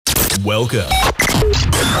Welcome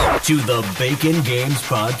to the Bacon Games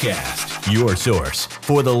Podcast, your source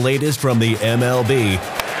for the latest from the MLB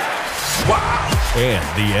and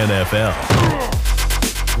the NFL.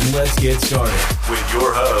 Let's get started with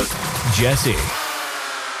your host, Jesse.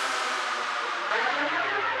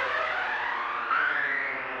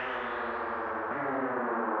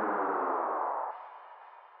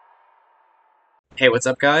 Hey, what's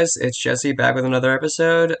up, guys? It's Jesse back with another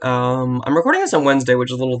episode. I'm recording this on Wednesday,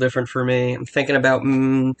 which is a little different for me. I'm thinking about,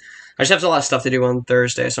 I just have a lot of stuff to do on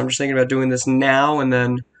Thursday, so I'm just thinking about doing this now and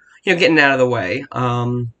then, getting it out of the way.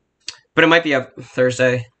 But it might be up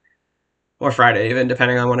Thursday or Friday, even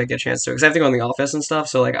depending on when I get a chance to, because I have to go in the office and stuff.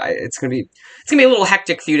 So it's gonna be a little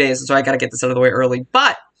hectic few days, so I got to get this out of the way early.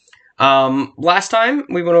 But last time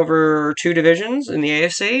we went over two divisions in the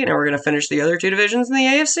AFC, and now we're gonna finish the other two divisions in the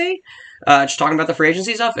AFC. Just talking about the free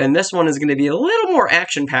agency stuff, and this one is going to be a little more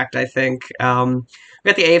action-packed, I think. We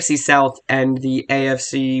got the AFC South and the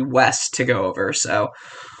AFC West to go over, so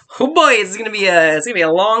oh boy, it's gonna be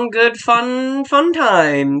a long, good, fun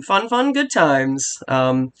time, fun, good times.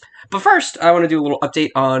 But first, I want to do a little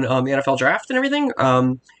update on the NFL draft and everything.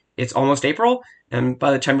 It's almost April, and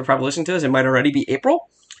by the time you're probably listening to this, it might already be April.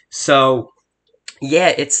 So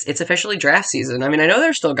yeah, it's officially draft season. I mean, I know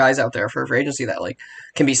there's still guys out there for free agency that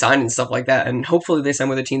can be signed and stuff like that, and hopefully they sign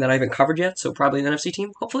with a team that I haven't covered yet. So probably an NFC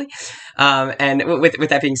team, hopefully. And with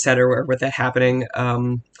that being said, or with that happening,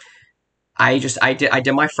 I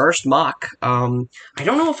did my first mock. I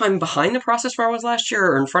don't know if I'm behind the process where I was last year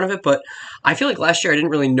or in front of it, but I feel like last year I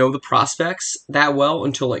didn't really know the prospects that well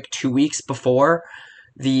until 2 weeks before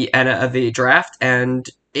the draft, and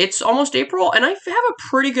it's almost April, and I have a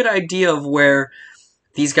pretty good idea of where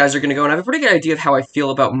these guys are going to go, and I have a pretty good idea of how I feel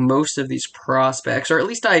about most of these prospects, or at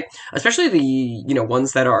least especially the,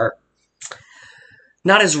 ones that are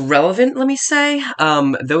not as relevant, let me say.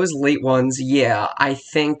 Those late ones, yeah, I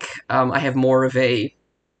think I have more of a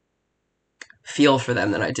feel for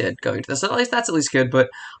them than I did going to this. At least that's at least good, but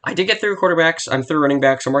I did get through quarterbacks, I'm through running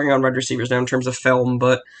backs, I'm working on wide receivers now in terms of film,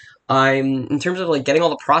 but in terms of getting all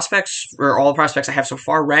the prospects, or all the prospects I have so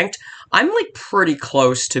far ranked, I'm pretty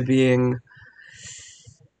close to being...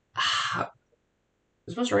 Is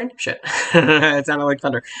it supposed to rain? Shit. It sounded like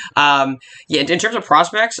thunder. Yeah, in terms of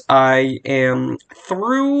prospects, I am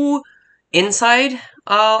through inside.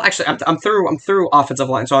 Actually, I'm through offensive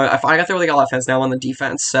line. So I got through the offense, now on the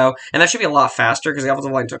defense. So, and that should be a lot faster because the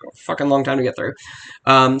offensive line took a fucking long time to get through.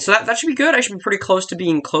 So that should be good. I should be pretty close to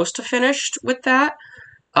being close to finished with that.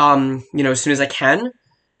 As soon as I can.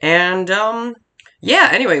 And yeah.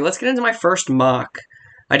 Anyway, let's get into my first mock.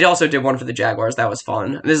 I also did one for the Jaguars. That was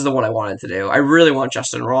fun. This is the one I wanted to do. I really want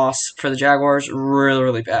Justin Ross for the Jaguars. Really,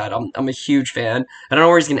 really bad. I'm a huge fan. I don't know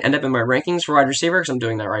where he's going to end up in my rankings for wide receiver because I'm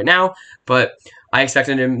doing that right now. But I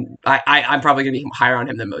expected him... I'm probably going to be higher on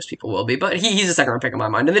him than most people will be. But he's a second-round pick in my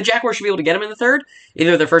mind. And the Jaguars should be able to get him in the third.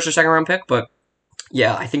 Either their first or second-round pick. But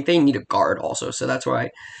yeah, I think they need a guard also. So that's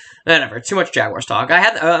why... Whatever, too much Jaguars talk. I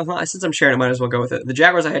had, since I'm sharing, I might as well go with it. The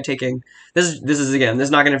Jaguars I had taking, this is again, this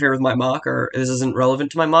is not going to interfere with my mock, or this isn't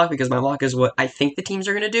relevant to my mock, because my mock is what I think the teams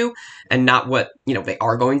are going to do, and not what, they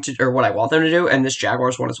are going to, or what I want them to do, and this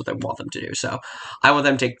Jaguars one is what I want them to do. So, I want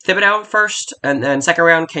them to take Thibodeau first, and then second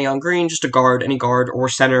round, Kenyon Green, just a guard, any guard, or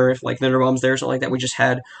center, if Linderbaum's there, or something like that. We just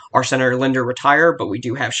had our center, Linder, retire, but we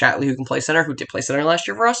do have Shatley, who can play center, who did play center last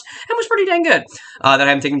year for us, and was pretty dang good. Then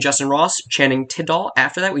I'm taking Justin Ross, Channing Tindall.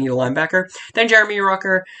 After that, we need a linebacker. Then Jeremy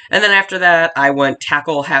Rucker. And then after that, I went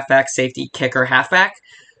tackle, halfback, safety, kicker, halfback.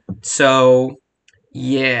 So,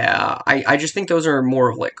 yeah. I just think those are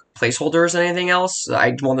more of placeholders than anything else.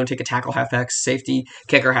 I want them to take a tackle, halfback, safety,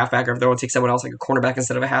 kicker, halfback, or if they want to take someone else like a cornerback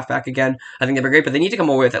instead of a halfback again, I think that'd be great. But they need to come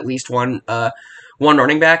away with at least one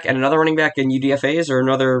running back and another running back in UDFAs, or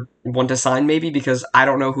another one to sign maybe, because I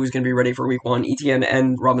don't know who's going to be ready for week one. Etienne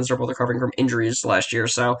and Robinson are both recovering from injuries last year,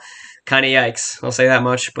 so kind of yikes. I'll say that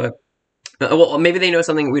much, but well, maybe they know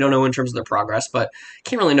something we don't know in terms of their progress, but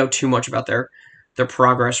can't really know too much about their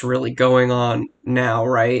progress really going on now,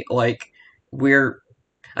 right? Definitely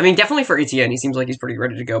for Etienne, he seems like he's pretty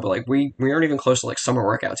ready to go, but we aren't even close to summer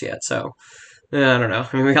workouts yet, so I don't know.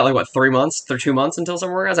 We got 3 months or 2 months until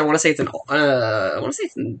summer workouts. I want to say it's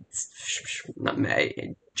in not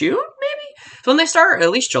May, June maybe. So when they start, at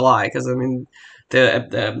least July, because the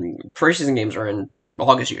preseason games are in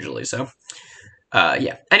August usually, so.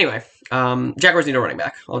 Yeah. Anyway, Jaguars need a running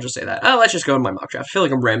back. I'll just say that. Let's just go to my mock draft. I feel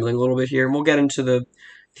like I'm rambling a little bit here, and we'll get into the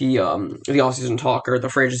offseason talk, or the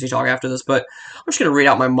free agency talk after this, but I'm just going to read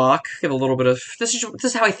out my mock, give a little bit of, this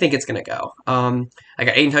is how I think it's going to go. I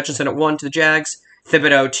got Aiden Hutchinson at 1 to the Jags,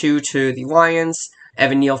 Thibodeau 2 to the Lions,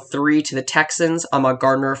 Evan Neal 3 to the Texans. Ahmad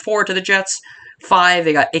Gardner 4 to the Jets. 5,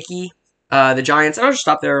 they got Icky, the Giants. And I'll just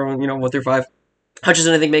stop there, 1 through 5.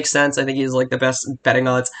 Hutchinson, I think, makes sense. I think he's like the best betting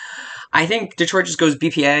odds. I think Detroit just goes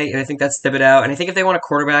BPA, and I think that's Thibodeau. And I think if they want a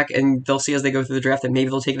quarterback, and they'll see as they go through the draft that maybe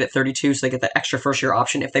they'll take it at 32, so they get that extra first-year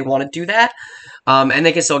option if they want to do that. And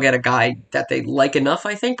they can still get a guy that they like enough,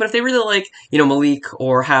 I think. But if they really like, Malik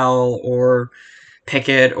or Howell or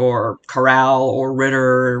Pickett or Corral or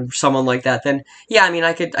Ritter or someone like that, then yeah,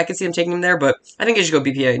 I could see them taking him there, but I think they should go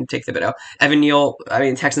BPA and take Thibodeau. Evan Neal,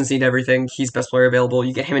 Texans need everything. He's best player available.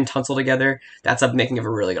 You get him and Tunsil together, that's a making of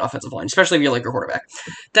a really good offensive line, especially if you like your quarterback.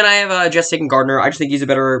 Then I have Jets taking Gardner. I just think he's a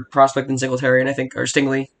better prospect than Singletary, and I think, or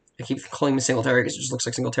Stingley. I keep calling him Singletary because it just looks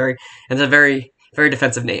like Singletary, and it's a very, very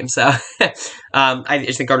defensive name, so I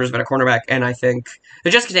just think Gardner's a better cornerback, and I think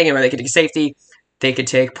the Jets can take him, or they could take a safety. They could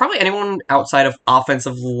take probably anyone outside of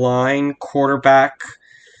offensive line, quarterback,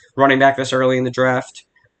 running back this early in the draft.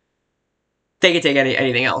 They could take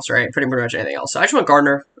anything else, right? Pretty much anything else. So I just want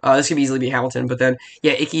Gardner. This could easily be Hamilton. But then,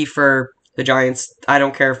 yeah, Icky for the Giants. I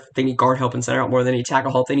don't care if they need guard help and center help more than they need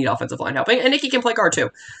tackle help. They need offensive line help. And Icky can play guard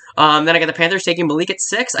too. Then I got the Panthers taking Malik at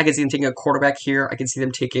 6. I can see them taking a quarterback here. I can see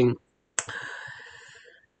them taking...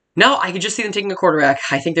 No, I could just see them taking a quarterback.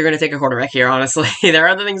 I think they're going to take a quarterback here, honestly. There are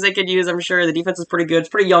other things they could use, I'm sure. The defense is pretty good. It's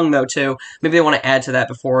pretty young, though, too. Maybe they want to add to that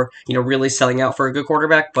before, really selling out for a good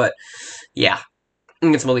quarterback. But, yeah, I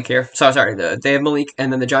think it's Malik here. So, sorry, they have Malik,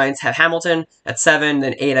 and then the Giants have Hamilton at 7.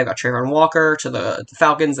 Then 8, I've got Trayvon Walker to the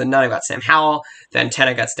Falcons. Then 9, I've got Sam Howell. Then 10,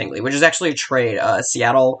 I got Stingley, which is actually a trade.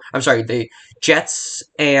 The Jets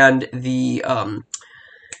and the...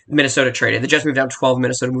 Minnesota traded. The Jets moved down to 12.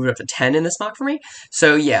 Minnesota moved up to 10 in this mock for me.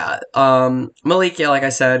 So, yeah. Malik, yeah, like I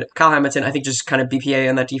said. Kyle Hamilton, I think just kind of BPA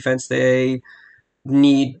on that defense. They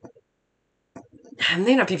need...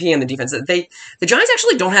 They not BPA on the defense. The Giants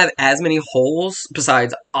actually don't have as many holes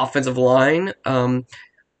besides offensive line. Or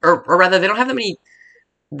rather, they don't have that many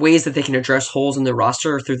ways that they can address holes in their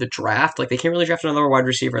roster through the draft. Like, they can't really draft another wide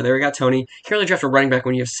receiver. They already got Tony. Can't really draft a running back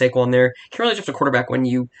when you have Saquon there. Can't really draft a quarterback when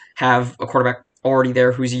you have a quarterback already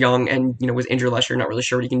there who's young and, was injured last year, not really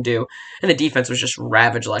sure what he can do. And the defense was just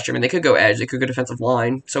ravaged last year. They could go edge, they could go defensive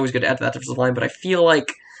line. It's always good to add to that defensive line, but I feel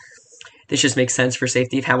like this just makes sense for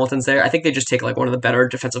safety if Hamilton's there. I think they just take, one of the better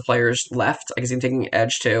defensive players left. I can see him taking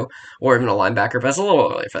edge, too, or even a linebacker, but it's a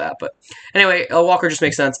little early for that. But anyway, Walker just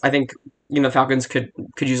makes sense. I think, the Falcons could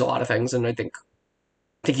use a lot of things, and I think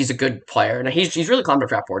he's a good player, and he's really climbed up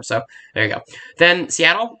draft board, so there you go. Then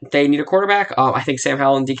Seattle, they need a quarterback. I think Sam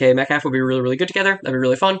Howell and DK Metcalf would be really, really good together. That'd be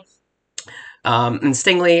really fun. And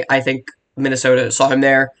Stingley, I think Minnesota saw him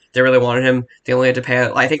there. They really wanted him. They only had to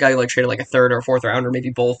pay, I think I traded a 3rd or a 4th round, or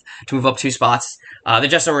maybe both, to move up 2 spots. They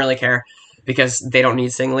just don't really care because they don't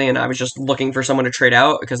need Stingley, and I was just looking for someone to trade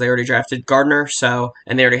out because they already drafted Gardner,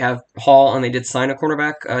 and they already have Hall, and they did sign a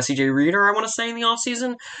cornerback, CJ Reader, I want to say, in the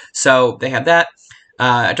offseason. So they have that.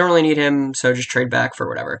 I don't really need him, so just trade back for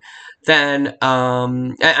whatever. Then,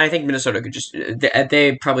 I think Minnesota could just...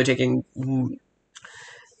 They probably taking...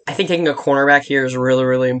 I think taking a cornerback here is really,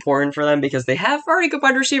 really important for them because they have already good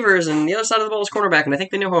wide receivers, and the other side of the ball is cornerback, and I think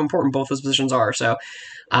they know how important both those positions are. So,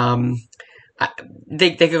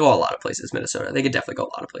 they could go a lot of places, Minnesota. They could definitely go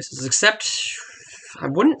a lot of places, except I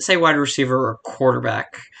wouldn't say wide receiver or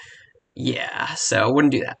quarterback. Yeah, so I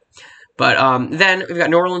wouldn't do that. But then we've got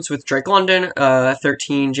New Orleans with Drake London,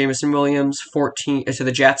 13, Jameson Williams, 14 to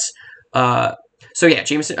the Jets. So yeah,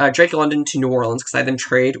 Drake London to New Orleans because I then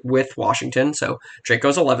trade with Washington. So Drake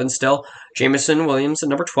goes 11 still. Jameson Williams at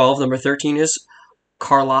number 12. Number 13 is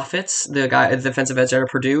Karlaftis, the defensive edge out of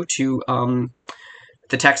Purdue, to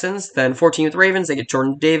the Texans. Then 14 with the Ravens, they get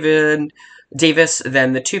Jordan Davis.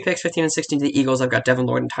 Then the 2 picks, 15 and 16 to the Eagles. I've got Devin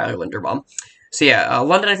Lloyd and Tyler Linderbaum. So yeah,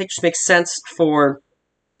 London I think just makes sense for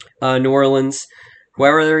New Orleans.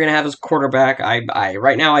 Whoever they're gonna have as quarterback, I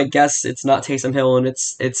right now I guess it's not Taysom Hill and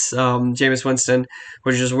it's Jameis Winston,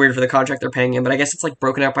 which is weird for the contract they're paying him. But I guess it's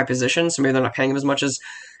broken out by position, so maybe they're not paying him as much as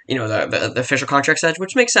the official contract said,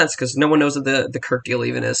 which makes sense because no one knows what the Kirk deal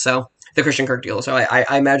even is. So the Christian Kirk deal. So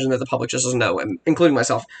I imagine that the public just doesn't know, including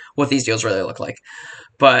myself, what these deals really look like.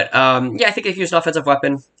 But yeah, I think they could use an offensive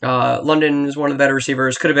weapon. London is one of the better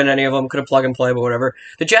receivers. Could have been any of them. Could have plug and play, but whatever.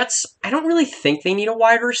 The Jets, I don't really think they need a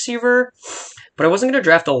wide receiver. But I wasn't going to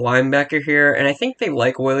draft a linebacker here, and I think they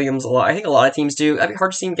like Williams a lot. I think a lot of teams do. It'd be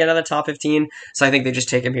hard to see him get out of the top 15, so I think they just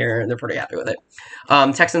take him here, and they're pretty happy with it.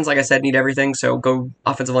 Texans, like I said, need everything, so go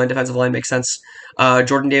offensive line, defensive line, makes sense.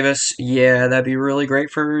 Jordan Davis, yeah, that'd be really great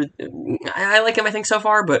for... I like him, I think, so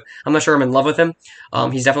far, but I'm not sure I'm in love with him.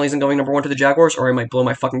 He's definitely isn't going number 1 to the Jaguars, or I might blow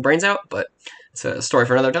my fucking brains out, but it's a story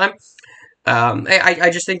for another time. I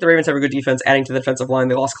just think the Ravens have a good defense, adding to the defensive line.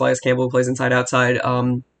 They lost Calais Campbell, who plays inside-outside.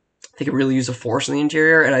 They could really use a force in the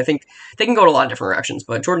interior, and I think they can go to a lot of different directions,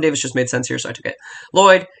 but Jordan Davis just made sense here, so I took it.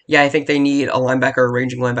 Lloyd, yeah, I think they need a linebacker, a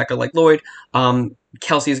ranging linebacker like Lloyd.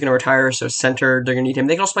 Kelsey is going to retire, so center, they're going to need him.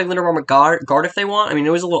 They can also play Linderbaum at guard if they want. I mean, it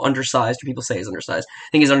was a little undersized. People say he's undersized. I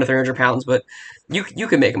think he's under 300 pounds, but you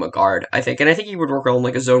can make him a guard, I think. And I think he would work well in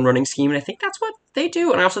like a zone running scheme, and I think that's what they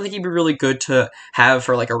do. And I also think he'd be really good to have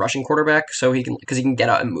for like a rushing quarterback, so because he can get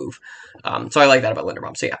out and move. So I like that about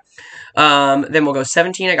Linderbaum. So yeah. Then we'll go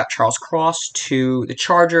 17. I got Charles Cross to the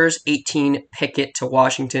Chargers. 18, Pickett to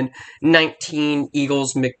Washington. 19,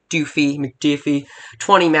 Eagles, McDuffie.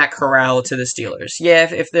 20, Matt Corral to the Steelers. Yeah,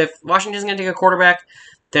 if Washington's going to take a quarterback,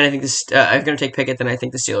 then I think I'm going to take Pickett, then I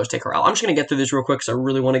think the Steelers take Corral. I'm just going to get through this real quick because I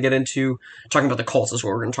really want to get into talking about the Colts is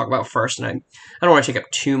what we're going to talk about first, and I don't want to take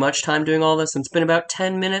up too much time doing all this, and it's been about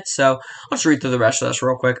 10 minutes, so I'll just read through the rest of this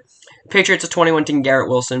real quick. Patriots at 21, taking Garrett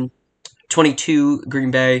Wilson. 22,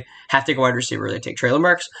 Green Bay, have to take a wide receiver. They take Traylon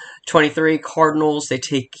Burks. 23, Cardinals, they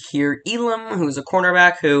take here Elam, who's a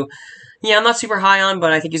cornerback who, yeah, I'm not super high on,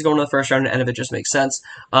 but I think he's going to the first round, and it just makes sense.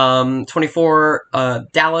 24,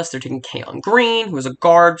 Dallas, they're taking Keon Green, who is a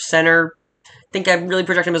guard, center. I think I really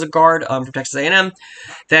project him as a guard from Texas A&M.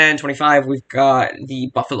 Then 25, we've got the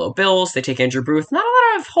Buffalo Bills. They take Andrew Booth. Not a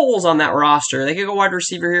lot of holes on that roster. They could go wide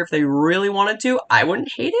receiver here if they really wanted to. I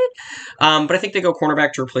wouldn't hate it. But I think they go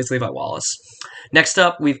cornerback to replace Levi Wallace. Next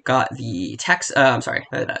up, we've got the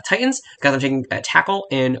Titans. Got them taking a tackle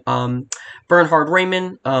in Bernhard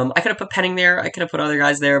Raymond. I could have put Penning there. I could have put other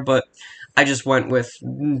guys there, but I just went with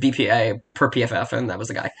BPA per PFF, and that was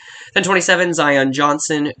the guy. Then 27, Zion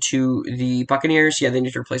Johnson to the Buccaneers. Yeah, they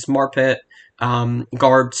need to replace Marpet,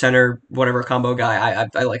 guard, center, whatever combo guy.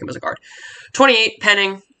 I like him as a guard. 28,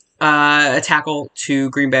 Penning, a tackle to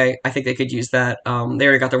Green Bay. I think they could use that. They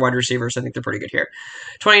already got their wide receivers. I think they're pretty good here.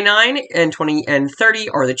 29 and 20 and 30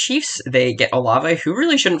 are the Chiefs. They get Olave, who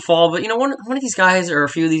really shouldn't fall, but one of these guys or a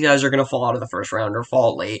few of these guys are going to fall out of the first round or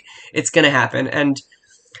fall late. It's going to happen, and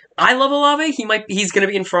I love Olave. He's going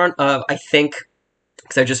to be in front of, I think,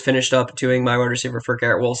 because I just finished up doing my wide receiver for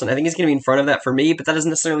Garrett Wilson. I think he's going to be in front of that for me, but that doesn't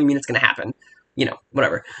necessarily mean it's going to happen.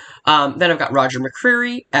 Whatever. Then I've got Roger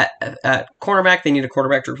McCreary at cornerback. They need a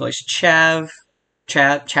quarterback to replace Charzard,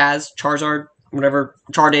 whatever,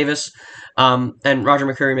 Char Davis. And Roger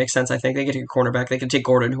McCreary makes sense, I think. They could take a cornerback. They could take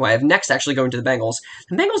Gordon, who I have next actually going to the Bengals.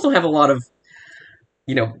 The Bengals don't have a lot of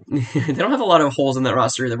they don't have a lot of holes in that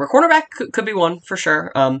roster either. But cornerback could be one for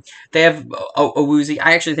sure. They have Owuzie.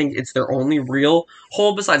 I actually think it's their only real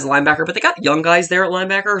hole besides linebacker. But they got young guys there at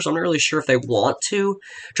linebacker, so I'm not really sure if they want to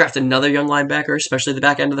draft another young linebacker, especially the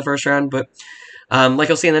back end of the first round. But like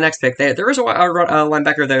you'll see in the next pick, there is a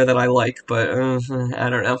linebacker there that I like, but I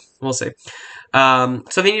don't know. We'll see.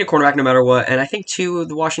 So they need a cornerback no matter what. And I think two of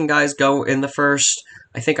the Washington guys go in the first.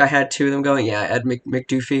 I think I had two of them going. Yeah, I had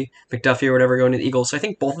McDuffie or whatever going to the Eagles. So I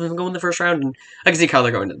think both of them go in the first round, and I can see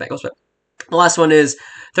Kyler going to the Bengals. But the last one is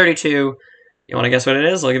 32. You want to guess what it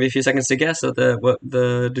is? I'll give you a few seconds to guess what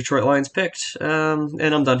the Detroit Lions picked, and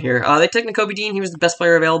I'm done here. They took Nakobe Dean. He was the best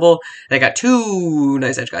player available. They got two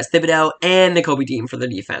nice edge guys, Thibodeau and Nakobe Dean for the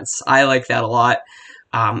defense. I like that a lot.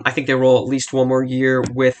 I think they roll at least one more year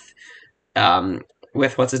with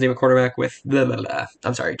what's his name at quarterback,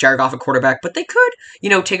 Jared Goff at quarterback, but they could,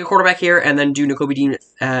 take a quarterback here and then do Nakobe Dean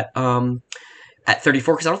at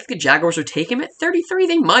 34, because I don't think the Jaguars would take him at 33.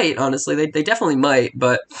 They might, honestly. They definitely might,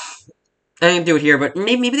 but I didn't do it here. But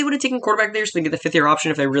maybe they would have taken quarterback there so they get the fifth-year option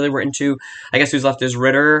if they really were into, I guess who's left is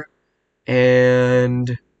Ritter,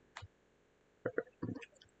 and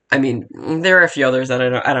I mean, there are a few others that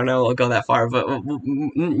I don't know, I'll go that far, but,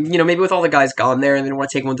 maybe with all the guys gone there and they want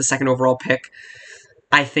to take one with the second overall pick,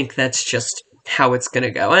 I think that's just how it's going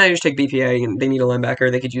to go. And I just take BPA, and they need a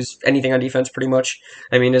linebacker. They could use anything on defense pretty much.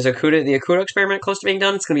 I mean, is the Okudah experiment close to being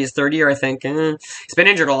done? It's going to be his third year, I think. He's been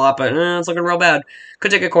injured a lot, but it's looking real bad.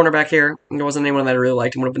 Could take a cornerback here. There wasn't anyone that I really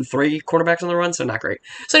liked. It would have been 3 cornerbacks on the run, so not great.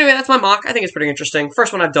 So anyway, that's my mock. I think it's pretty interesting.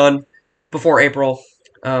 First one I've done before April.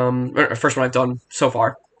 First one I've done so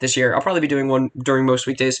far this year. I'll probably be doing one during most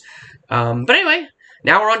weekdays. But anyway,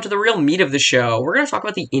 now we're on to the real meat of the show. We're going to talk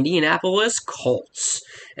about the Indianapolis Colts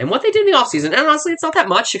and what they did in the offseason. And honestly, it's not that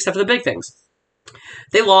much except for the big things.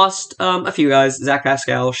 They lost a few guys. Zach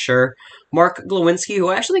Pascal, sure. Mark Glowinski, who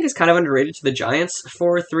I actually think is kind of underrated to the Giants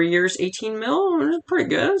for 3 years, $18 million. Pretty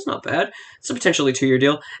good. It's not bad. It's a potentially 2-year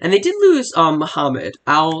deal. And they did lose Muhammad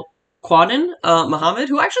Al-Quadin, Muhammad,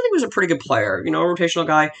 who I actually think was a pretty good player. A rotational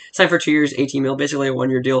guy. Signed for 2 years, $18 million, basically a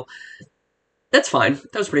 1-year deal. That's fine.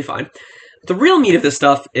 That was pretty fine. The real meat of this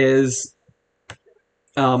stuff is,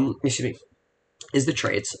 is the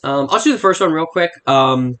trades. I'll just do the first one real quick.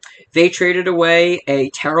 They traded away a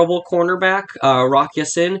terrible cornerback, Rock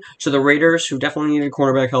Ya-Sin, to the Raiders, who definitely needed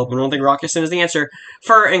cornerback help, and I don't think Rock Ya-Sin is the answer,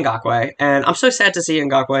 for Ngakoue. And I'm so sad to see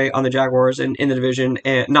Ngakoue on the Jaguars and in the division,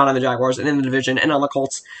 and not on the Jaguars, and in the division, and on the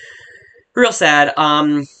Colts. Real sad.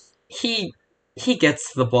 He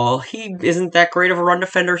gets the ball. He isn't that great of a run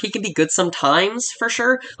defender. He can be good sometimes, for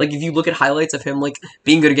sure. Like, if you look at highlights of him, like,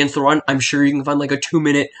 being good against the run, I'm sure you can find, like, a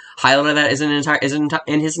 2-minute highlight of that isn't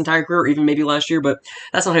in his entire career, or even maybe last year, but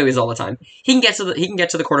that's not how he is all the time. He can get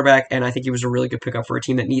to the quarterback, and I think he was a really good pickup for a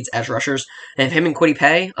team that needs edge rushers. And him and Kwity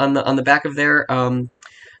Paye on the back of their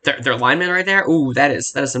linemen right there, ooh, that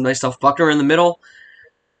is some nice stuff. Buckner in the middle.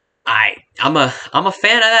 I'm a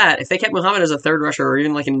fan of that. If they kept Muhammad as a third rusher or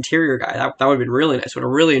even like an interior guy, that would have been really nice. Would have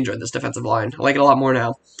really enjoyed this defensive line. I like it a lot more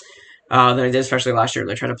now than I did, especially last year when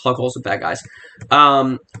they tried to plug holes with bad guys.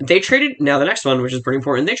 They traded, now the next one, which is pretty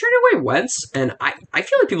important, they traded away Wentz, and I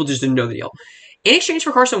feel like people just didn't know the deal. In exchange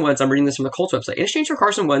for Carson Wentz, I'm reading this from the Colts website, in exchange for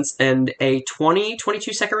Carson Wentz and a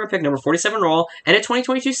 2022 second-round pick, number 47 overall, and a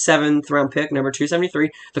 2022 seventh-round pick, number 273,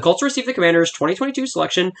 the Colts received the Commanders' 2022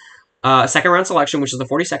 selection, second-round selection, which is the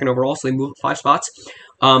 42nd overall, so they moved 5 spots.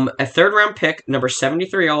 A third-round pick, number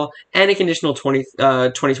 73 all, and a conditional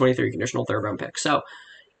 2023 conditional third-round pick. So,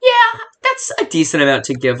 yeah, that's a decent amount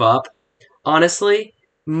to give up. Honestly,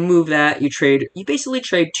 move that. You basically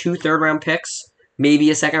trade 2 third-round picks, maybe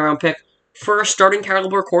a second-round pick, for a starting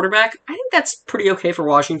caliber quarterback. I think that's pretty okay for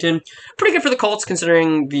Washington. Pretty good for the Colts,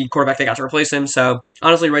 considering the quarterback they got to replace him. So,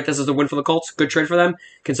 honestly, this as a win for the Colts. Good trade for them,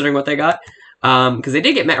 considering what they got. Because they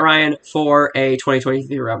did get Matt Ryan for a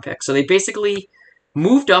 2023 round pick. So they basically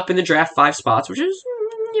moved up in the draft 5 spots, which is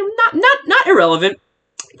not irrelevant.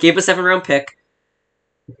 Gave a 7th-round pick.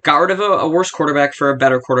 Got rid of a worse quarterback for a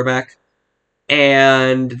better quarterback.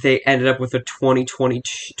 And they ended up with a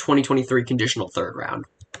 2023 conditional 3rd round.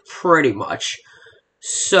 Pretty much.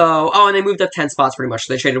 So, and they moved up 10 spots pretty much.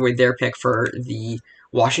 So they traded away their pick for the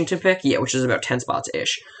Washington pick, which is about 10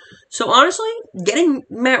 spots-ish. So honestly, getting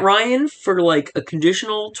Matt Ryan for like a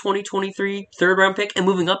conditional 2023 3rd-round pick and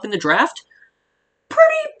moving up in the draft,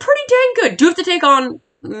 pretty dang good. Do have to take on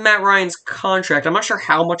Matt Ryan's contract. I'm not sure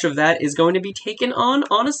how much of that is going to be taken on,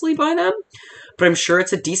 honestly, by them, but I'm sure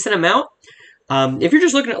it's a decent amount. If you're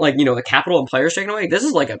just looking at, like, the capital and players taken away, this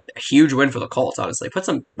is like a huge win for the Colts, honestly. Puts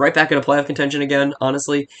them right back into playoff contention again,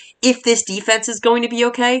 honestly. If this defense is going to be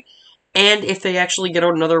okay, and if they actually get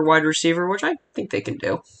out another wide receiver, which I think they can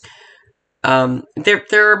do. There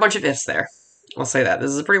are a bunch of ifs there. I'll say that.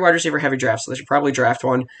 This is a pretty wide receiver heavy draft, so they should probably draft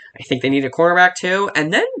one. I think they need a cornerback too,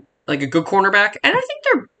 and then like a good cornerback, and I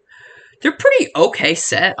think they're pretty okay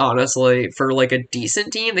set, honestly, for like a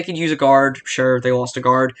decent team. They could use a guard. Sure, they lost a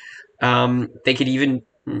guard. They could even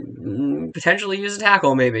potentially use a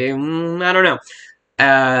tackle, maybe. I don't know.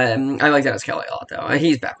 I like Dennis Kelly a lot, though.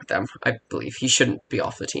 He's back with them, I believe. He shouldn't be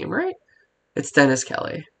off the team, right? It's Dennis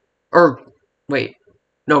Kelly. Or, wait.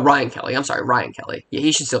 No, Ryan Kelly. I'm sorry, Ryan Kelly. Yeah,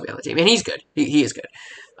 he should still be on the team. And he's good. He is good.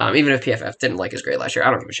 Even if PFF didn't like his grade last year, I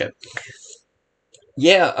don't give a shit.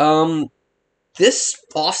 Yeah, this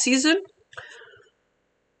offseason,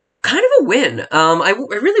 kind of a win. I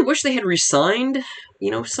really wish they had re-signed,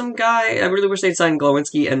 some guy. I really wish they'd signed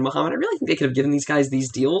Glowinski and Muhammad. I really think they could have given these guys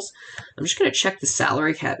these deals. I'm just going to check the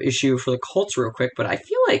salary cap issue for the Colts real quick, but I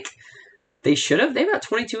feel like they should have. They've got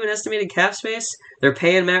 22 in estimated cap space. They're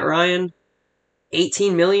paying Matt Ryan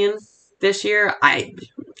 $18 million this year. I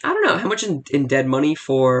don't know how much in dead money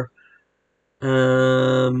for.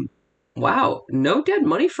 Wow, no dead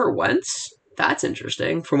money for Wentz. That's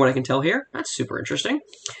interesting. From what I can tell here, that's super interesting.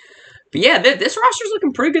 But yeah, this roster's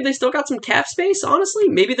looking pretty good. They still got some cap space, honestly.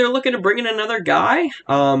 Maybe they're looking to bring in another guy,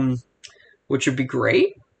 which would be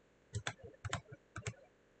great.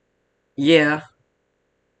 Yeah.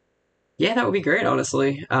 Yeah, that would be great,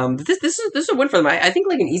 honestly. This is a win for them. I think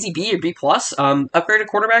like an easy B or B+. Upgraded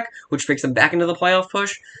quarterback, which takes them back into the playoff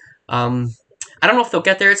push. I don't know if they'll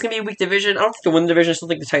get there. It's going to be a weak division. I don't think they'll win the division. I still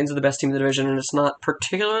think the Titans are the best team in the division, and it's not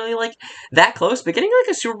particularly like that close. But getting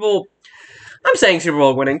like a Super Bowl, I'm saying Super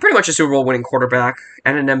Bowl winning, pretty much a Super Bowl winning quarterback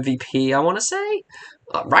and an MVP, I want to say.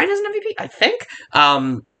 Ryan has an MVP, I think.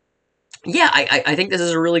 Yeah, I think this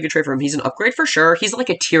is a really good trade for him. He's an upgrade for sure. He's like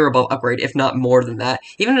a tier above upgrade, if not more than that.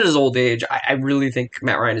 Even at his old age, I really think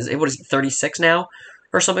Matt Ryan is, what is he, 36 now?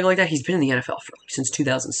 Or something like that? He's been in the NFL for since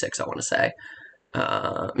 2006, I want to say.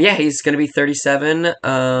 Yeah, he's going to be 37. He's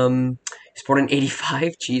born in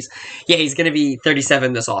 85. Jeez. Yeah, he's going to be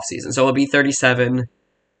 37 this offseason. So he'll be 37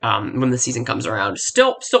 when the season comes around.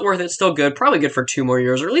 Still worth it. Still good. Probably good for 2 more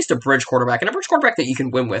years, or at least a bridge quarterback. And a bridge quarterback that you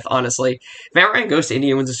can win with, honestly. If Matt Ryan goes to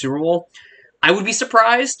India and wins a Super Bowl, I would be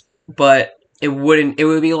surprised. But it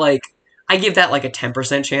would be like, I give that like a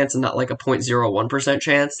 10% chance and not like a 0.01%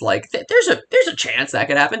 chance. Like there's a chance that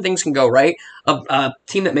could happen. Things can go right. A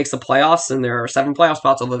team that makes the playoffs, and there are 7 playoff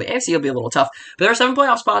spots, although the AFC will be a little tough, but there are 7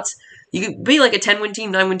 playoff spots. You could be like a 10-win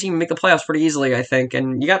team, 9-win team, and make the playoffs pretty easily, I think.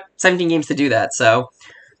 And you got 17 games to do that, so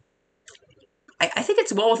I think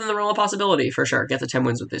it's well within the realm of possibility for sure. Get the 10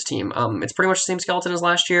 wins with this team. It's pretty much the same skeleton as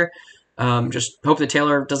last year. Just hope that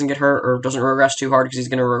Taylor doesn't get hurt or doesn't regress too hard, because he's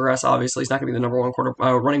going to regress. Obviously, he's not going to be the number 1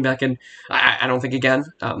 running back, and I don't think again.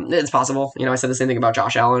 It's possible. I said the same thing about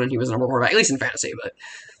Josh Allen, and he was the number 1 quarterback, at least in fantasy. But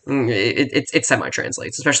it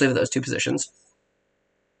semi-translates, especially for those 2 positions.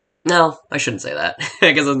 No, I shouldn't say that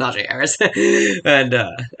because it's Najee Harris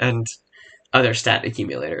and other stat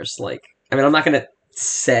accumulators. I'm not going to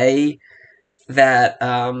say that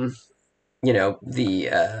the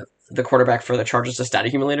quarterback for the Chargers is a stat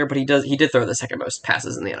accumulator, but he did throw the 2nd most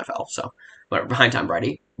passes in the NFL, so behind Tom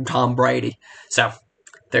Brady. So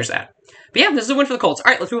there's that. But yeah, this is a win for the Colts.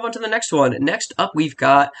 All right, let's move on to the next one. Next up, we've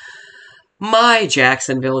got my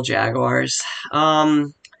Jacksonville Jaguars.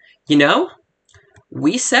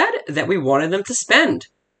 We said that we wanted them to spend,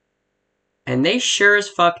 and they sure as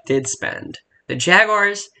fuck did spend. The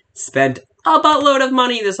Jaguars spent a buttload of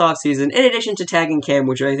money this offseason, in addition to tagging Cam,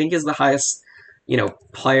 which I think is the highest,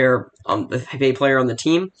 player on the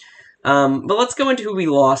team. But let's go into who we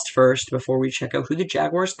lost first before we check out who the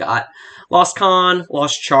Jaguars got. Lost Khan,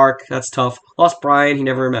 lost Chark, that's tough. Lost Brian, he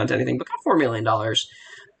never amounted to anything, but got $4 million.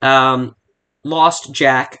 Lost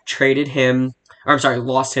Jack,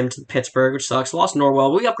 lost him to Pittsburgh, which sucks. Lost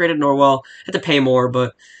Norwell. We upgraded Norwell. Had to pay more,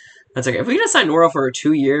 but that's okay. If we could have signed Norwell for a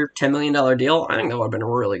 2-year, $10 million deal, I think that would have been a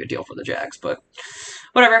really good deal for the Jags, but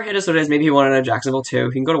whatever. It is what it is. Maybe he wanted a Jacksonville too.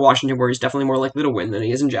 He can go to Washington, where he's definitely more likely to win than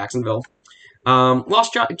he is in Jacksonville.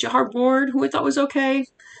 Lost Jahar Ward, who I thought was okay.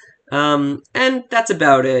 And that's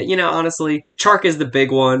about it. Honestly, Chark is the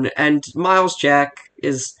big one, and Miles Jack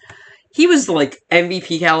he was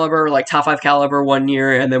MVP caliber, top 5 caliber one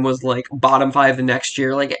year, and then was bottom 5 the next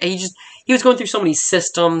year. He was going through so many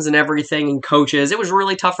systems and everything and coaches. It was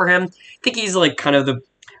really tough for him. I think he's kind of the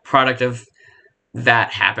product of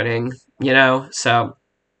that happening, So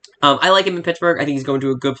I like him in Pittsburgh. I think he's going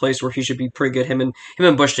to a good place where he should be pretty good. Him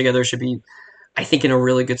and Bush together should be, I think, in a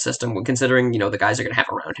really good system, considering, the guys are going to have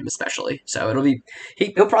around him, especially. So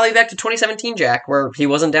he'll probably be back to 2017 Jack, where he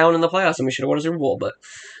wasn't down in the playoffs and we should have won a Super Bowl, but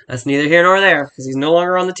that's neither here nor there, because he's no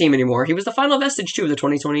longer on the team anymore. He was the final vestige, too, of the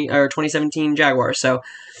 2017 Jaguars, so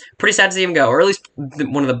pretty sad to see him go, or at least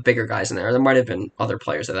one of the bigger guys in there. There might have been other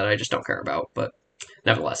players that I just don't care about, but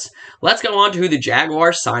nevertheless. Let's go on to who the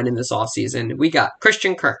Jaguars signed in this offseason. We got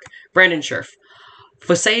Christian Kirk, Brandon Scherf,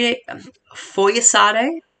 Foyesade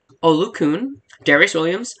Olukun, Darius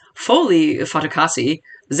Williams, Foley Fatukasi,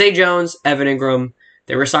 Zay Jones, Evan Ingram.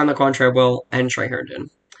 They re-signed Laquan Treadwell and Trey Herndon.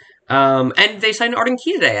 And they signed Arden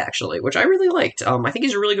Key today, actually, which I really liked. I think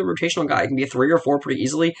he's a really good rotational guy. He can be a 3 or 4 pretty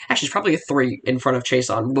easily. Actually, he's probably a 3 in front of Chase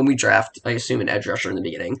on when we draft, I assume, an edge rusher in the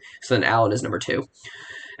beginning. So then Allen is number 2.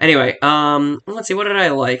 Anyway, let's see, what did I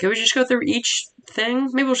like? Can we just go through each thing?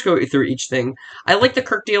 Maybe we'll just go through each thing. I like the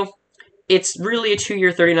Kirk deal. It's really a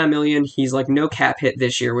 2-year, $39 million. He's no cap hit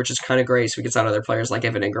this year, which is kind of great, so we can sign other players like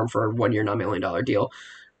Evan Ingram for a 1-year, $9 million deal.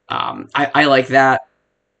 I like that.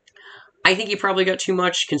 I think he probably got too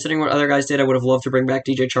much, considering what other guys did. I would have loved to bring back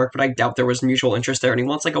DJ Chark, but I doubt there was mutual interest there. And he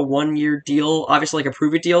wants a 1-year deal, obviously a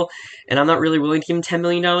prove-it deal, and I'm not really willing to give him $10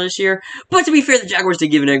 million this year. But to be fair, the Jaguars did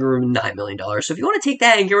give Ingram $9 million. So if you want to take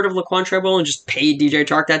that and get rid of Laquan Treadwell and just pay DJ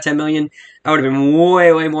Chark that $10 million, I would have been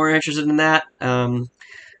way, way more interested in that.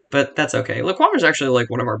 But that's okay. Laquan was actually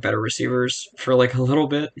one of our better receivers for a little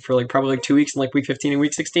bit, for probably 2 weeks in week 15 and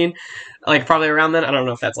week 16. Probably around then. I don't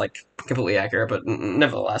know if that's completely accurate, but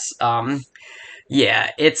nevertheless.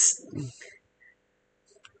 Yeah, I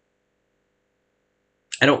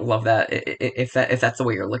don't love that if that's the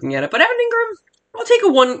way you're looking at it. But Evan Ingram, I'll take a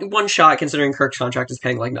one shot, considering Kirk's contract is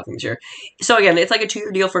paying nothing this year. So again, it's a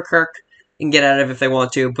 2-year deal for Kirk. And get out of it if they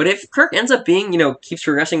want to. But if Kirk ends up being, keeps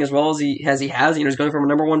progressing as well as he has, he's going from a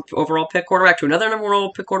number 1 overall pick quarterback to another number 1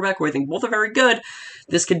 overall pick quarterback, who I think both are very good,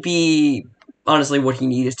 this could be, honestly, what he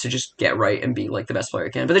needs to just get right and be, the best player he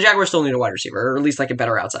can. But the Jaguars still need a wide receiver, or at least, a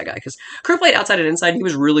better outside guy, because Kirk played outside and inside. He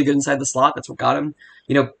was really good inside the slot. That's what got him,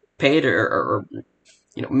 paid or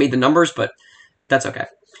made the numbers, but that's okay.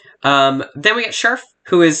 Then we get Scherf,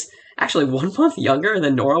 who is actually 1 month younger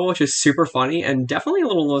than Norwell, which is super funny, and definitely a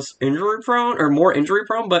little less injury-prone, or more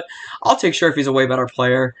injury-prone, but I'll take Scherf. He's a way better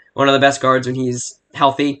player. One of the best guards when he's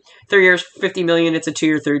healthy. 3 years, $50 million. It's a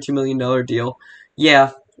 2-year, $32 million deal.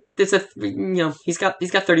 Yeah, he's got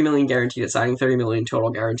 30 million guaranteed at signing, 30 million total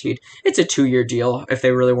guaranteed. It's a 2-year deal if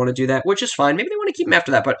they really want to do that, which is fine. Maybe they want to keep him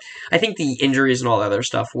after that, but I think the injuries and all that other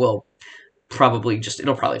stuff will it'll probably just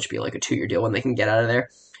be like a 2-year deal when they can get out of there.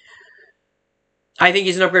 I think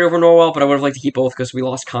he's an upgrade over Norwell, but I would have liked to keep both because we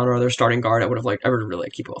lost Connor, their starting guard. I would really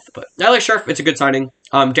like to keep both, but I like Scherf. It's a good signing.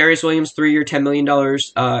 Darius Williams, 3-year, $10 million.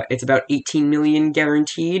 It's about $18 million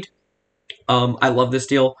guaranteed. I love this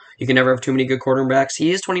deal. You can never have too many good quarterbacks.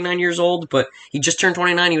 He is 29 years old, but he just turned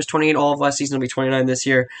 29. He was 28 all of last season. He'll be 29 this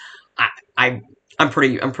year. I'm a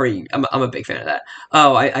big fan of that.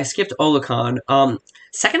 Oh, I skipped Oluokun.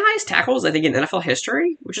 Second highest tackles, I think, in NFL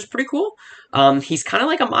history, which is pretty cool. He's kind of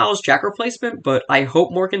like a Miles Jack replacement, but I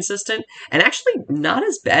hope more consistent, and actually not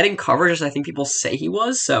as bad in coverage as I think people say he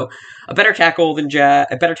was. So, a better tackler than Jack,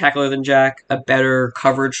 a better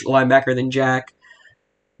coverage linebacker than Jack,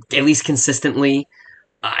 at least consistently.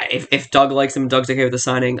 If Doug likes him, Doug's okay with the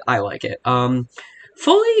signing. I like it.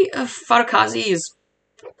 Fully, Fatukasi is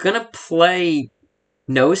gonna play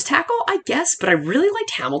nose tackle, I guess, but I really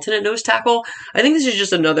liked Hamilton at nose tackle. I think this is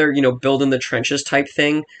just another, build in the trenches type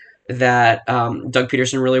thing that Doug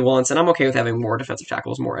Peterson really wants, and I'm okay with having more defensive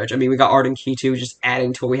tackles, more edge. I mean, we got Arden Key too, just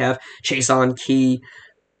adding to what we have. Chason Key,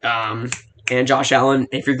 and Josh Allen.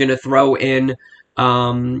 If you're gonna throw in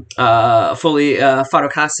fully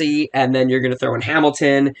Fatukasi, and then you're gonna throw in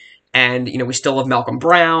Hamilton, and we still have Malcolm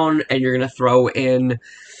Brown, and you're gonna throw in.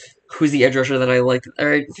 Who's the edge rusher that I like?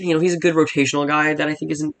 He's a good rotational guy that I think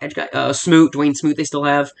is an edge guy. Dwayne Smoot, they still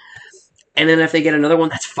have. And then if they get another one,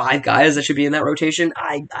 that's 5 guys that should be in that rotation.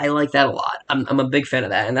 I like that a lot. I'm a big fan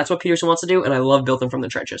of that, and that's what Peterson wants to do. And I love building from the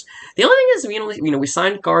trenches. The only thing is, we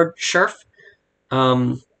signed guard Scherf,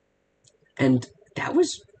 and that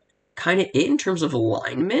was kind of it in terms of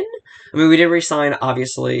linemen. I mean, we did re-sign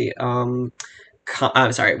obviously. We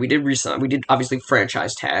did obviously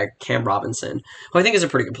franchise tag Cam Robinson, who I think is a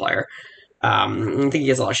pretty good player. I think he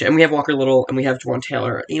gets a lot of shit. And we have Walker Little, and we have Juwan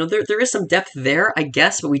Taylor. There is some depth there, I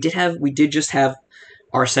guess, but we did just have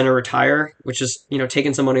our center retire, which is,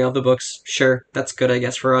 taking some money off the books. Sure, that's good, I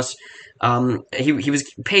guess, for us. He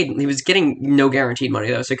was paid, he was getting no guaranteed money,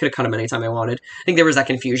 though, so he could have cut him anytime they wanted. I think there was that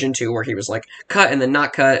confusion, too, where he was, cut and then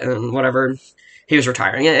not cut and whatever. He was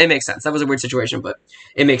retiring. It makes sense. That was a weird situation, but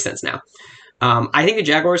it makes sense now. I think the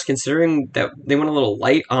Jaguars, considering that they went a little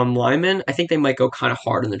light on linemen, I think they might go kind of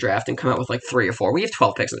hard in the draft and come out with 3 or 4. We have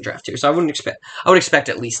 12 picks in the draft too, so I would expect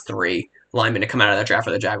at least 3 linemen to come out of that draft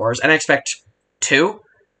for the Jaguars, and I expect 2,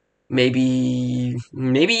 maybe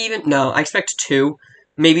even no, I expect 2,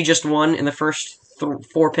 maybe just 1 in the first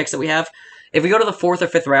 4 picks that we have. If we go to the 4th or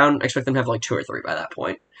 5th round, I expect them to have 2 or 3 by that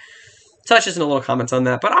point. So that's just a little comments on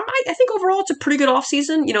that, but I think overall it's a pretty good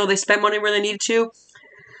offseason. They spent money where they needed to.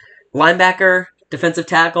 Linebacker, defensive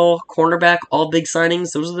tackle, cornerback, all big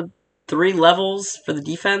signings. Those are the 3 levels for the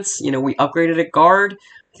defense. We upgraded at guard.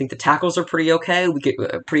 I think the tackles are pretty okay. We get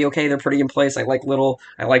pretty okay. They're pretty in place. I like Little.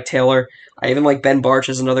 I like Taylor. I even like Ben Barch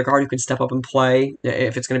as another guard who can step up and play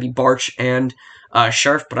if it's going to be Barch and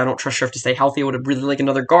Scherf, but I don't trust Scherf to stay healthy. I would really like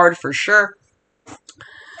another guard for sure.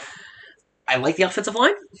 I like the offensive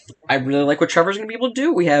line. I really like what Trevor's going to be able to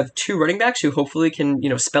do. We have 2 running backs who hopefully can,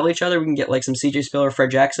 spell each other. We can get some CJ Spiller,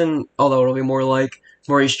 Fred Jackson, although it'll be more like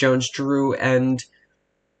Maurice Jones-Drew and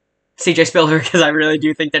CJ Spiller, because I really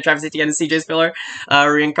do think that Travis Etienne is CJ Spiller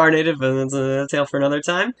reincarnated, but that's a tale for another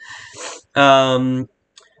time.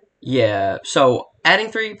 Yeah, so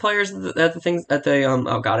adding 3 players oh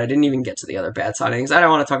god, I didn't even get to the other bad signings. I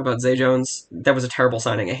don't want to talk about Zay Jones. That was a terrible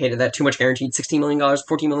signing. I hated that. Too much guaranteed. $16 million,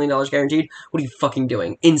 $14 million guaranteed. What are you fucking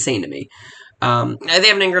doing? Insane to me. They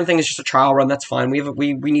have an Ingram thing. It's just a trial run. That's fine.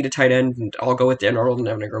 We need a tight end. And I'll go with Dan Arnold and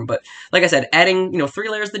Evan Ingram. But like I said, adding 3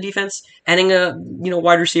 layers of the defense, adding a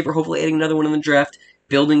wide receiver, hopefully adding another one in the draft,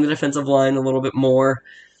 building the defensive line a little bit more.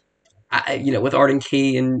 With Arden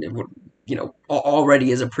Key and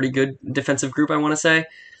already is a pretty good defensive group, I want to say.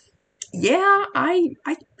 Yeah, I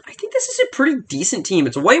think this is a pretty decent team.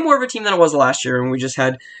 It's way more of a team than it was last year, and we just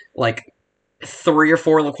had 3 or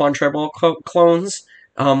 4 Laquan Treadwell clones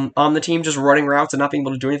on the team, just running routes and not being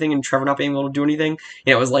able to do anything, and Trevor not being able to do anything.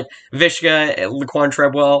 It was Vishka, Laquan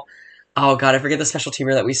Treadwell. Oh god, I forget the special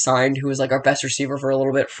teamer that we signed, who was our best receiver for a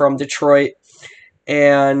little bit from Detroit,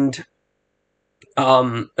 and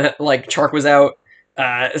Chark was out.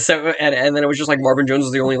 And then it was just Marvin Jones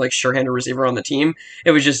was the only sure-handed receiver on the team.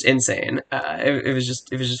 It was just insane. It was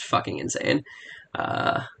just fucking insane.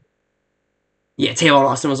 Yeah, Tavon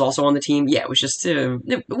Austin was also on the team. Yeah, it was just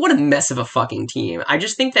what a mess of a fucking team. I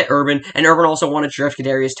just think that Urban also wanted to draft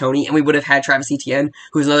Kadarius Toney, and we would have had Travis Etienne,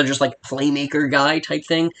 who's another just like playmaker guy type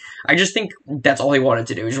thing. I just think that's all he wanted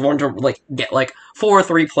to do. He just wanted to like get like 4 or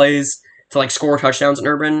 3 plays to like score touchdowns in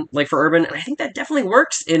Urban, like for Urban, and I think that definitely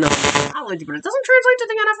works in college, but it doesn't translate to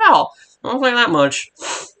the NFL. I don't play that much.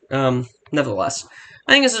 Nevertheless,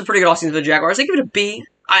 I think this is a pretty good offseason for the Jaguars. I give it a B.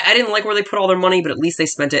 I didn't like where they put all their money, but at least they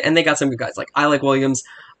spent it, and they got some good guys. Like, I like Williams.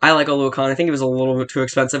 I like Oluokun. I think it was a little bit too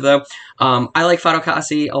expensive, though. I like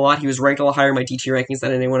Fatukasi a lot. He was ranked a lot higher in my DT rankings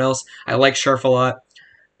than anyone else. I like Scherf a lot.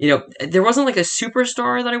 You know, there wasn't, like, a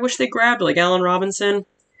superstar that I wish they grabbed, like Allen Robinson,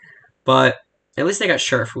 but at least they got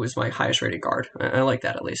Scherf, who was my highest-rated guard. I like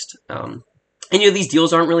that, at least. And, you know, these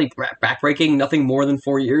deals aren't really backbreaking, nothing more than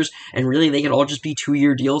 4 years, and really they could all just be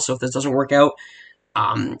 2-year deals, so if this doesn't work out,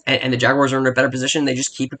 and the Jaguars are in a better position, they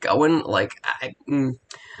just keep it going. Like,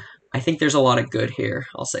 I think there's a lot of good here.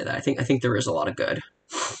 I'll say that. I think there is a lot of good.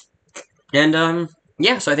 And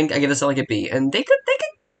yeah, so I think I give this like a B. And they could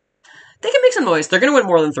make some noise. They're gonna win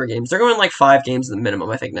more than 3 games. They're gonna win like 5 games at the minimum,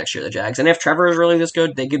 I think, next year, the Jags. And if Trevor is really this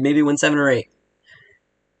good, they could maybe win 7 or 8.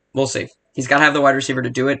 We'll see. He's got to have the wide receiver to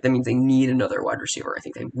do it. That means they need another wide receiver. I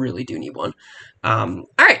think they really do need one. All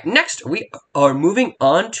right, next we are moving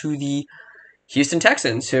on to the Houston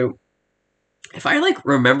Texans, who, if I like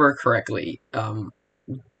remember correctly,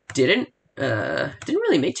 didn't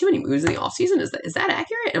really make too many moves in the offseason. Is that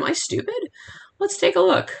accurate? Am I stupid? Let's take a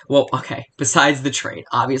look. Well, okay, besides the trade.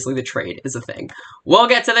 Obviously the trade is a thing. We'll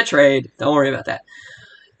get to the trade. Don't worry about that.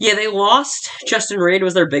 Yeah, they lost. Justin Reid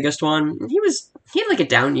was their biggest one. He had like a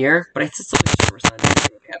down year, but I still think they signed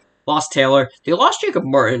him. Lost Taylor. They lost Jacob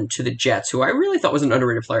Martin to the Jets, who I really thought was an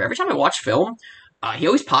underrated player. Every time I watch film, he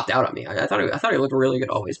always popped out on me. I thought he looked really good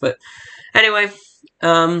always. But anyway,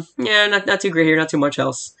 yeah, not too great here, not too much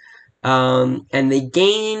else. And they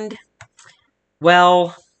gained,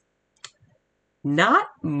 well, not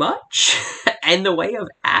much in the way of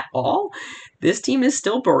at all. This team is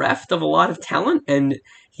still bereft of a lot of talent, and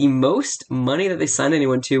the most money that they signed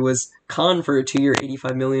anyone to was Khan for a 2-year,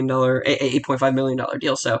 $8.5 million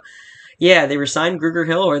deal. So, yeah, they resigned Gruger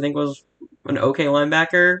Hill, who I think was an okay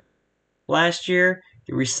linebacker last year.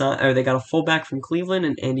 They got a fullback from Cleveland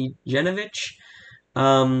and Andy Genovich.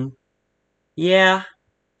 Yeah,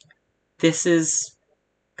 this is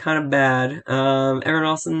kind of bad. Everyone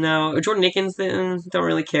else, no. Jordan Akins, don't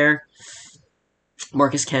really care.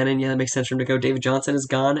 Marcus Cannon, yeah, that makes sense for him to go. David Johnson is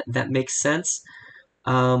gone. That makes sense.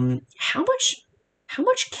 How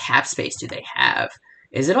much cap space do they have?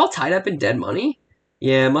 Is it all tied up in dead money?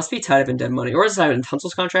 Yeah, it must be tied up in dead money. Or is it tied up in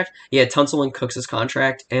Tunsil's contract? Yeah, Tunsil and Cooks'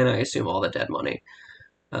 contract, and I assume all the dead money.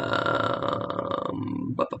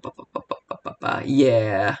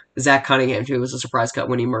 Yeah, Zach Cunningham, who was a surprise cut,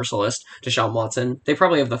 Winnie Merciless, Deshaun Watson. They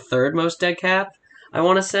probably have the 3rd most dead cap, I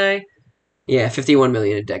want to say. Yeah, $51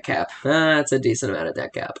 million in dead cap. That's a decent amount of dead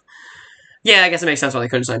cap. Yeah, I guess it makes sense why they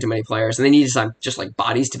couldn't sign too many players, and they need to sign just like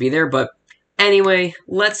bodies to be there. But anyway,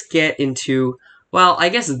 let's get into, well, I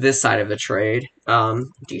guess this side of the trade.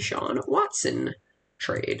 Deshaun Watson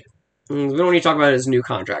trade. We don't need to talk about his new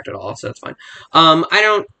contract at all, so that's fine.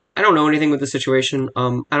 I don't know anything with the situation.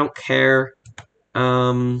 I don't care.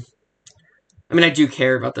 I mean, I do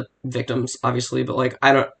care about the victims, obviously, but like,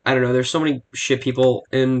 I don't know. There's so many shit people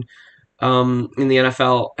in the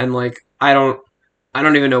NFL, and like, I don't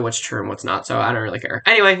even know what's true and what's not, so I don't really care.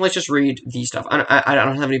 Anyway, let's just read the stuff. I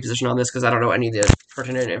don't have any position on this because I don't know any of the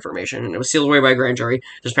pertinent information. It was sealed away by a grand jury.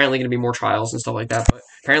 There's apparently going to be more trials and stuff like that, but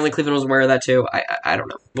apparently Cleveland was aware of that too. I don't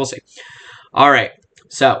know. We'll see. All right,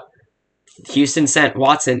 so Houston sent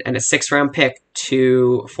Watson and a 6th-round pick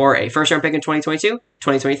for a 1st-round pick in 2022,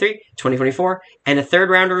 2023, 2024, and a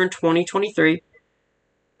 3rd-rounder in 2023,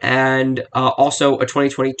 and also a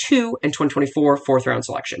 2022 and 2024 4th-round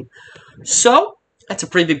selection. So that's a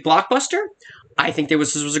pretty big blockbuster. I think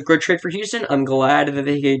this was a good trade for Houston. I'm glad that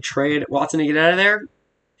they could trade Watson to get out of there,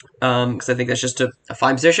 because I think that's just a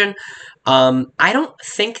fine position. I don't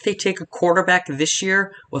think they take a quarterback this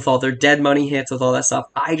year with all their dead money hits, with all that stuff.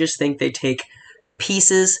 I just think they take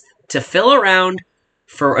pieces to fill around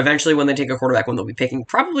for eventually when they take a quarterback, when they'll be picking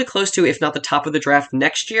probably close to, if not the top of the draft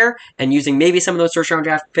next year, and using maybe some of those first-round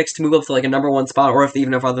draft picks to move up to like a number 1 spot, or if they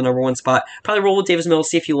even have the number 1 spot. Probably roll with Davis Mills,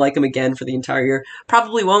 see if you like him again for the entire year.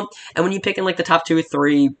 Probably won't. And when you pick in like the top 2,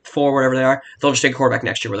 3, 4, whatever they are, they'll just take a quarterback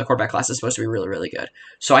next year, where the quarterback class is supposed to be really, really good.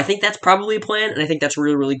 So I think that's probably a plan, and I think that's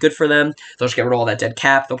really, really good for them. They'll just get rid of all that dead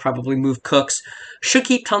cap. They'll probably move Cooks. Should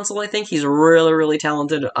keep Tunsil, I think. He's really, really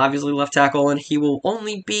talented, obviously left tackle, and he will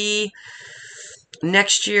only be...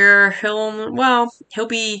 Next year, he'll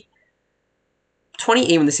be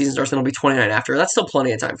 28 when the season starts, then he'll be 29 after. That's still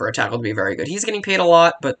plenty of time for a tackle to be very good. He's getting paid a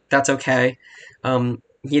lot, but that's okay.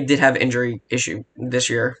 He did have injury issue this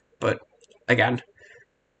year, but again,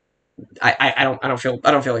 I don't feel like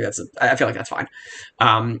I feel like that's fine.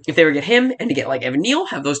 If they were to get him and to get like Evan Neal,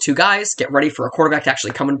 have those two guys get ready for a quarterback to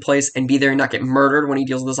actually come in place and be there and not get murdered when he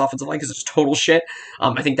deals with this offensive line because it's total shit.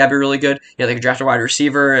 I think that'd be really good. They could draft a wide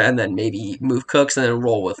receiver and then maybe move Cooks and then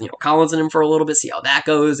roll with Collins in him for a little bit, see how that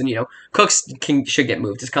goes. And Cooks should get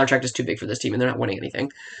moved. His contract is too big for this team and they're not winning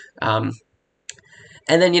anything. And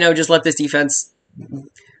then just let this defense.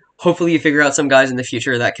 Hopefully you figure out some guys in the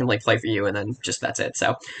future that can play for you, and then just that's it.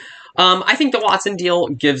 So. I think the Watson deal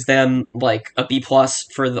gives them a B+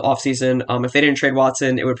 for the offseason. If they didn't trade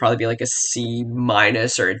Watson, it would probably be a C-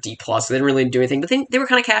 or a D+. They didn't really do anything, but they were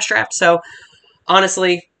kind of cash strapped. So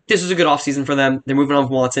honestly, this was a good offseason for them. They're moving on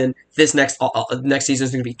from Watson. This next season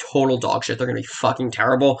is going to be total dog shit. They're going to be fucking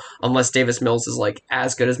terrible unless Davis Mills is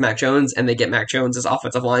as good as Mac Jones and they get Mac Jones'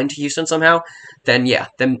 offensive line to Houston somehow. Then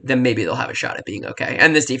maybe they'll have a shot at being okay.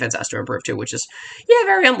 And this defense has to improve too, which is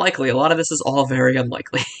very unlikely. A lot of this is all very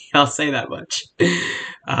unlikely. I'll say that much.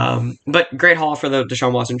 But great haul for the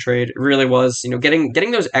Deshaun Watson trade. It really was.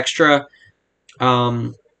 Getting those extra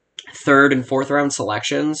third and fourth round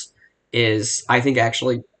selections is, I think,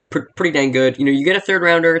 actually pretty dang good. You get a third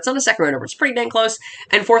rounder. It's not a second rounder, but it's pretty dang close.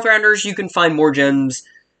 And fourth rounders, you can find more gems,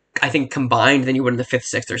 I think, combined than you would in the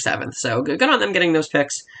 5th, 6th, or 7th. So good on them getting those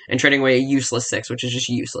picks and trading away a useless 6, which is just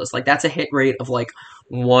useless. That's a hit rate of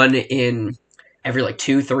 1 in every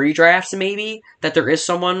 2-3 drafts, maybe, that there is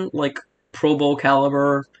someone Pro Bowl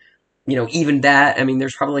caliber. Even that. I mean,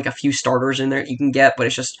 there's probably a few starters in there you can get, but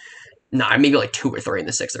it's just maybe 2 or 3 in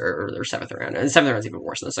the 6th or 7th round. And the 7th round's even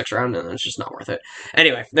worse than the 6th round, and it's just not worth it.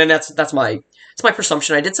 Anyway, then that's my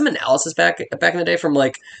presumption. I did some analysis back in the day from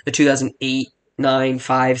the 2008, 9,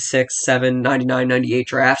 5, 6, 7, 99, 98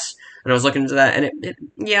 drafts, and I was looking into that, and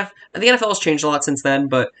the NFL has changed a lot since then,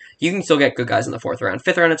 but you can still get good guys in the 4th round.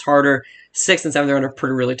 5th round, it's harder. 6th and 7th round are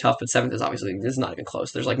really tough, but 7th is not even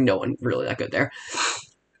close. There's no one really that good there.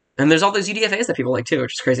 And there's all those UDFAs that people like too,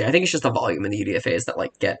 which is crazy. I think it's just the volume in the UDFAs that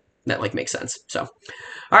makes sense. So,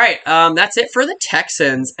 all right, that's it for the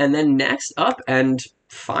Texans. And then next up, and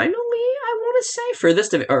finally, I want to say for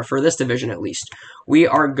this division at least, we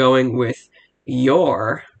are going with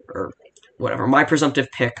my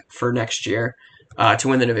presumptive pick for next year to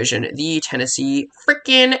win the division, the Tennessee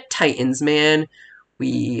freaking Titans. Man,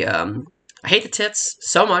 I hate the Tits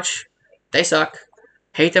so much. They suck.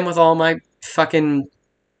 Hate them with all my fucking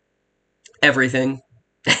everything.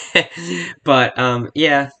 But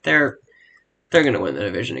they're gonna win the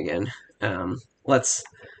division again. Let's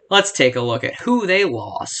take a look at who they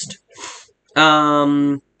lost.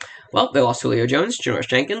 Well, they lost Julio Jones, Janoris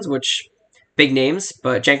Jenkins, which big names,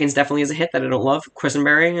 but Jenkins definitely is a hit that I don't love.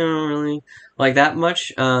 Quisenberry, I don't really like that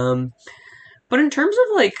much. But in terms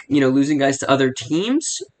of losing guys to other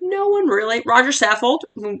teams, no one really. Roger Saffold,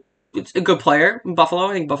 it's a good player. Buffalo,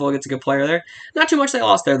 I think Buffalo gets a good player there. Not too much they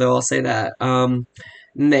lost there, though, I'll say that. And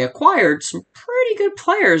they acquired some pretty good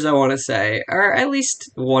players, I want to say. Or at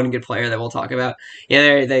least one good player that we'll talk about.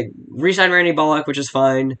 Yeah, they re-signed Randy Bullock, which is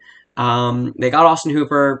fine. They got Austin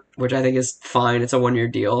Hooper, which I think is fine. It's a 1-year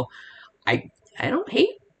deal. I don't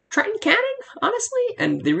hate Trenton Cannon, honestly.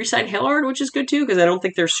 And they re-signed Hillard, which is good, too, because I don't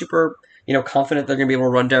think they're super, confident they're going to be able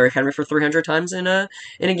to run Derrick Henry for 300 times in a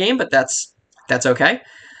game, but that's okay.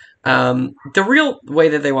 The real way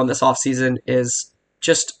that they won this offseason is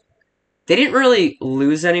just they didn't really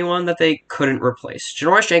lose anyone that they couldn't replace.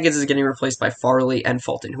 Janoris Jenkins is getting replaced by Farley and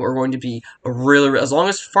Fulton, who are going to be as long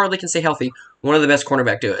as Farley can stay healthy, one of the best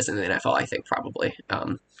cornerback duos in the NFL, I think, probably.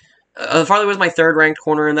 Farley was my 3rd ranked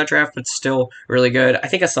corner in that draft, but still really good. I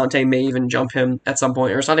think Asante may even jump him at some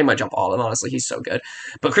point, or Asante might jump all of him, honestly. He's so good.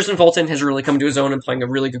 But Christian Fulton has really come to his own and playing a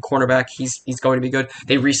really good cornerback. He's going to be good.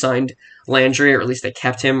 They re-signed Landry, or at least they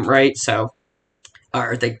kept him, right? So,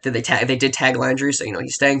 or they did tag Landry, so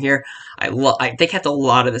he's staying here. They kept a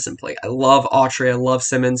lot of this in play. I love Autry, I love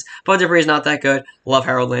Simmons. Bud Dupree's not that good. Love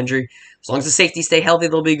Harold Landry. As long as the safeties stay healthy,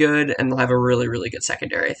 they'll be good, and they'll have a really, really good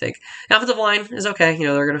secondary, I think. The offensive line is okay.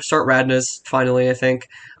 They're going to start Radness, finally, I think.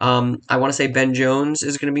 I want to say Ben Jones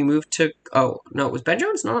is going to be moved to... Oh, no, was Ben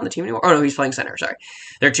Jones not on the team anymore? Oh, no, he's playing center, sorry.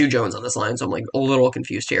 There are 2 Jones on this line, so I'm a little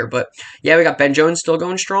confused here. But, yeah, we got Ben Jones still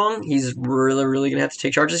going strong. He's really, really going to have to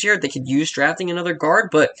take charge this year. They could use drafting another guard,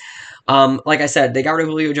 but like I said, they got rid of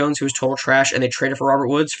Julio Jones, who was total trash, and they traded for Robert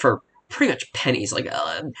Woods for pretty much pennies,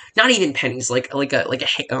 not even pennies, I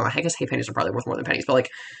guess hay pennies are probably worth more than pennies, but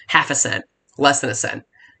half a cent, less than a cent,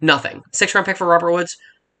 nothing. 6th round pick for Robert Woods,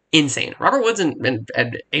 insane. Robert Woods and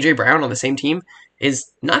AJ Brown on the same team is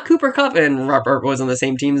not Cooper Kupp and Robert Woods on the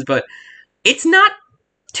same teams, but it's not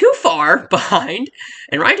too far behind.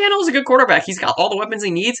 And Ryan Tannehill's a good quarterback. He's got all the weapons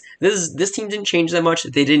he needs. This team didn't change that much.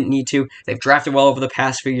 They didn't need to. They've drafted well over the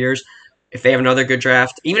past few years. If they have another good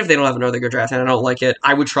draft, even if they don't have another good draft and I don't like it,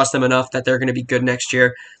 I would trust them enough that they're going to be good next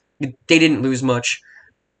year. They didn't lose much.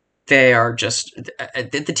 They are just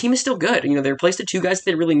the team is still good. You know, they replaced the two guys that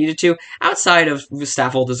they really needed to, outside of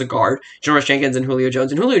Saffold as a guard, Janoris Jenkins and Julio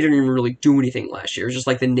Jones. And Julio didn't even really do anything last year. It was just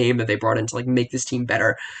like the name that they brought in to like make this team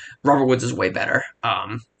better. Robert Woods is way better.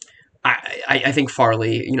 I think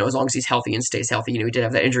Farley, you know, as long as he's healthy and stays healthy, you know, he did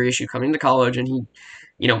have that injury issue coming into college, and he,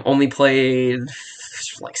 you know, only played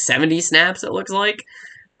like 70 snaps, it looks like.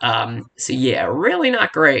 So yeah, really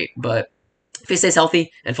not great, but if he stays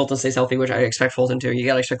healthy and Fulton stays healthy, which I expect Fulton to, you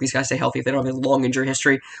got to expect these guys to stay healthy if they don't have a long injury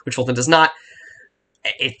history, which Fulton does not.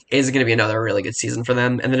 It is going to be another really good season for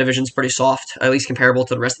them, and the division's pretty soft, at least comparable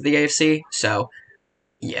to the rest of the AFC. So,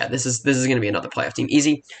 yeah, this is going to be another playoff team.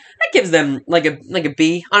 Easy. That gives them like a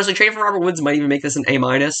B. Honestly, trading for Robert Woods might even make this an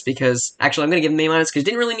A-, because actually I'm going to give them A- because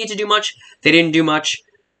didn't really need to do much. They didn't do much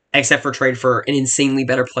except for trade for an insanely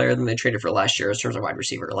better player than they traded for last year in terms of wide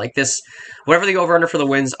receiver. Like this, whatever the over-under for the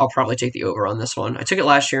wins, I'll probably take the over on this one. I took it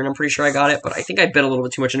last year, and I'm pretty sure I got it, but I think I bet a little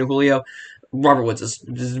bit too much into Julio. Robert Woods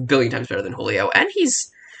is a billion times better than Julio, and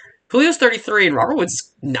Julio's 33, and Robert Woods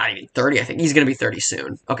is not even 30, I think. He's going to be 30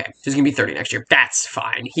 soon. Okay, so he's going to be 30 next year. That's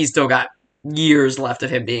fine. He's still got years left of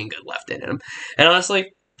him being good left in him. And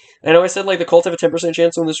honestly, I know I said like the Colts have a 10%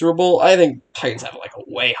 chance to win the Super Bowl. I think Titans have like a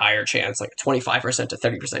way higher chance, like a 25% to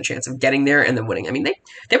 30% chance of getting there and then winning. I mean,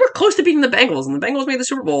 they were close to beating the Bengals, and the Bengals made the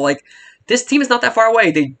Super Bowl. Like, this team is not that far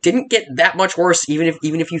away. They didn't get that much worse, even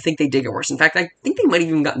if you think they did get worse. In fact, I think they might have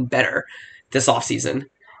even gotten better this offseason.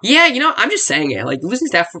 Yeah, you know, I'm just saying it. Like, losing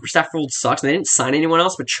Stafford sucks, and they didn't sign anyone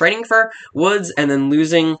else, but trading for Woods and then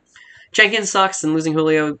losing Jenkins sucks, and losing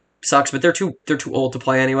Julio sucks, but they're too old to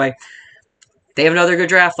play anyway. They have another good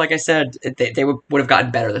draft, like I said. They would have gotten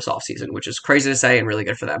better this offseason, which is crazy to say and really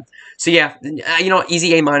good for them. So yeah, you know,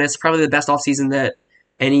 easy A-, probably the best offseason that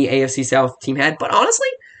any AFC South team had. But honestly,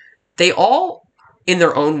 they all, in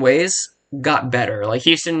their own ways, got better. Like,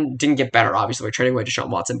 Houston didn't get better, obviously, by trading away Deshaun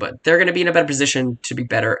Watson, but they're going to be in a better position to be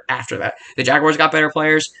better after that. The Jaguars got better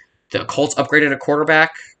players. The Colts upgraded a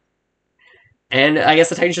quarterback. And I guess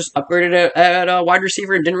the Titans just upgraded at a wide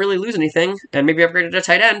receiver and didn't really lose anything, and maybe upgraded a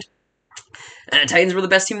tight end. And the Titans were the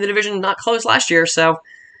best team in the division, not close last year, so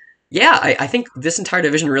yeah, I think this entire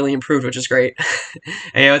division really improved, which is great.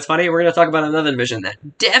 And you know, it's funny, we're going to talk about another division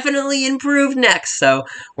that definitely improved next, so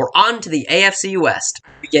we're on to the AFC West.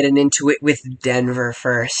 We're getting into it with Denver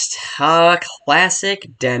first. Classic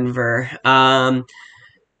Denver.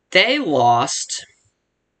 They lost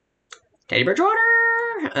Teddy Bridgewater.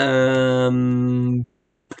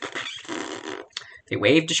 They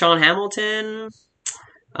waived Deshaun Hamilton.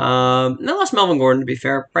 They lost Melvin Gordon, to be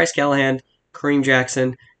fair. Bryce Callahan, Kareem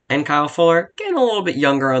Jackson, and Kyle Fuller getting a little bit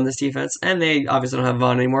younger on this defense, and they obviously don't have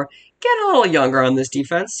Vaughn anymore. Getting a little younger on this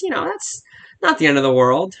defense. You know, that's not the end of the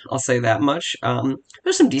world. I'll say that much.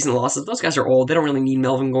 There's some decent losses. Those guys are old. They don't really need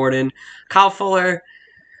Melvin Gordon. Kyle Fuller,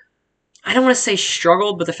 I don't want to say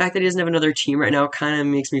struggled, but the fact that he doesn't have another team right now kind of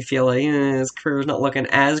makes me feel like his career is not looking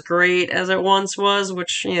as great as it once was,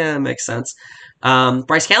 which, yeah, makes sense.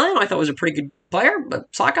 Bryce Callahan, I thought was a pretty good player, but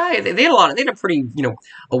Sockeye, they had a pretty, you know,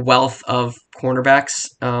 a wealth of cornerbacks,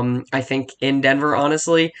 I think, in Denver,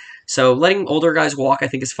 honestly. So letting older guys walk, I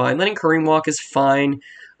think, is fine. Letting Kareem walk is fine.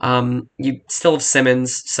 You still have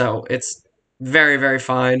Simmons, so it's very, very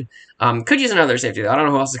fine. Could use another safety, though. I don't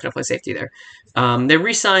know who else is going to play safety there. They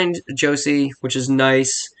re-signed Josie, which is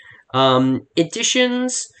nice.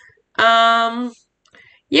 Additions,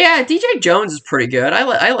 yeah, DJ Jones is pretty good.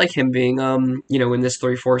 I like him being, you know, in this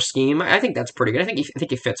 3-4 scheme. I think that's pretty good. I think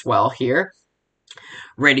he fits well here.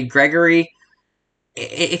 Randy Gregory,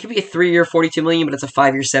 it could be a 3-year $42 million, but it's a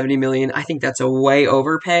 5-year $70 million. I think that's a way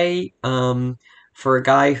overpay for a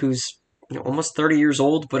guy who's, you know, almost 30 years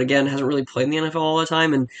old, but again hasn't really played in the NFL all the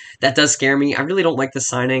time, and that does scare me. I really don't like the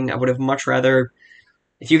signing. I would have much rather.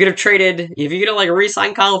 If you could have like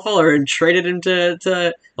re-signed Kyle Fuller and traded him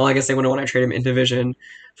to well, I guess they wouldn't want to trade him in division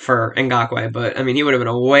for Ngakoue, but I mean, he would have been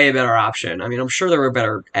a way better option. I mean, I'm sure there were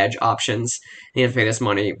better edge options. He had to pay this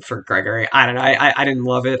money for Gregory. I don't know. I didn't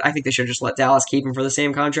love it. I think they should have just let Dallas keep him for the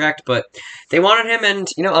same contract, but they wanted him, and,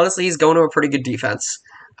 you know, honestly, he's going to a pretty good defense.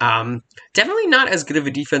 Definitely not as good of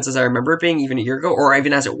a defense as I remember it being even a year ago, or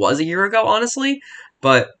even as it was a year ago, honestly,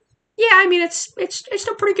 but yeah, I mean, it's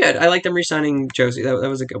still pretty good. I like them re-signing Josie. That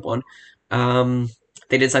was a good one.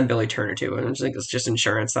 They did sign Billy Turner, too, and I think it's just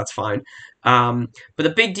insurance. That's fine. But the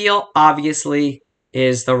big deal, obviously,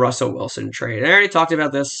 is the Russell Wilson trade. And I already talked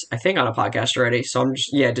about this, I think, on a podcast already. So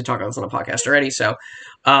I did talk about this on a podcast already. So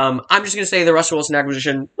I'm just going to say the Russell Wilson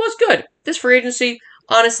acquisition was good. This free agency,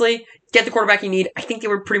 honestly, get the quarterback you need. I think they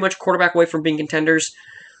were pretty much quarterback away from being contenders.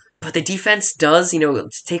 But the defense does,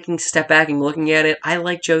 it's taking a step back and looking at it. I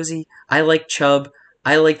like Josie. I like Chubb.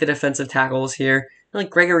 I like the defensive tackles here. I like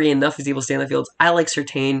Gregory enough he's able to stay on the field. I like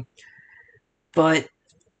Surtain. But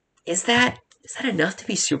is that enough to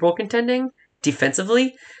be Super Bowl contending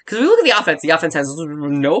defensively? Because we look at the offense has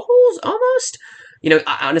no holes almost.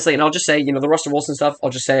 Honestly, and I'll just say, the Russell Wilson stuff,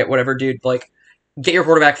 I'll just say it, whatever, dude. Like, get your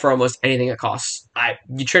quarterback for almost anything it costs.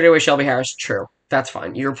 You traded away Shelby Harris, true. That's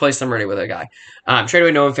fine. You replaced him already with a guy. Traded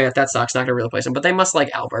away Noah Fant, that sucks. Not going to replace him. But they must like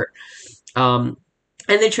Albert. And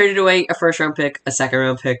they traded away a first-round pick, a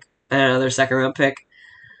second-round pick, and another second-round pick.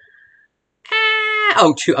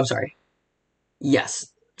 Two. I'm sorry. Yes.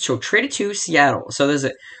 So traded to Seattle. So there's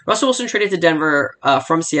it. Russell Wilson traded to Denver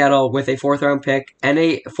from Seattle with a fourth-round pick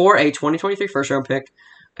and for a 2023 first-round pick,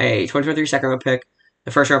 a 2023 second-round pick,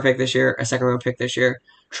 a first-round pick this year, a second-round pick this year.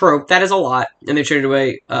 True, that is a lot. And they traded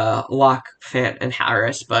away Locke, Fant, and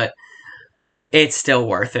Harris, but it's still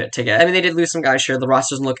worth it to get. I mean, they did lose some guys, sure. The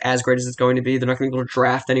roster doesn't look as great as it's going to be. They're not going to be able to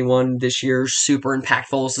draft anyone this year super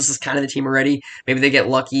impactful. So this is kind of the team already. Maybe they get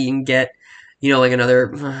lucky and get, like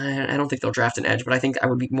another. I don't think they'll draft an edge, but I think I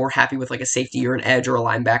would be more happy with like a safety or an edge or a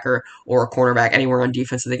linebacker or a cornerback anywhere on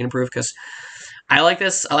defense that they can improve because I like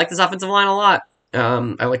this. I like this offensive line a lot.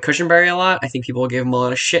 I like Cushenberry a lot. I think people gave him a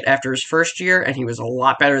lot of shit after his first year, and he was a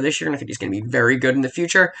lot better this year, and I think he's going to be very good in the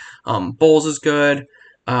future. Bowles is good.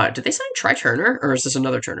 Did they sign Try Turner, or is this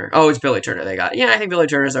another Turner? Oh, it's Billy Turner they got. Yeah, I think Billy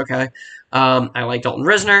Turner is okay. I like Dalton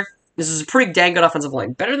Risner. This is a pretty dang good offensive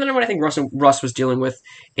line. Better than what I think Russ was dealing with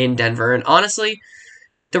in Denver. And honestly,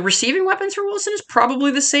 the receiving weapons for Wilson is probably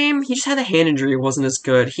the same. He just had a hand injury. It wasn't as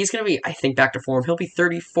good. He's going to be, I think, back to form. He'll be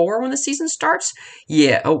 34 when the season starts.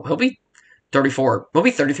 Yeah. Oh, he'll be 34. He'll be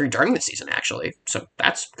 33 during the season, actually. So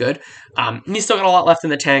that's good. He's still got a lot left in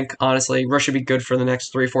the tank, honestly. Russ should be good for the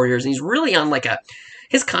next 3-4 years. And he's really on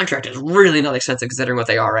his contract is really not expensive considering what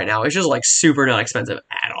they are right now. It's just super not expensive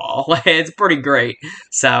at all. It's pretty great.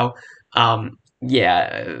 So,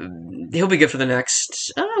 yeah, he'll be good for the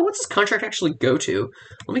next. What's his contract actually go to?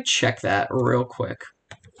 Let me check that real quick.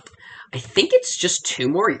 I think it's just 2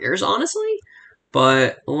 more years, honestly.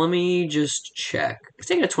 But let me just check. He's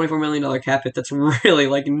taking a $24 million cap hit. That's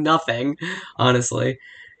really nothing, honestly.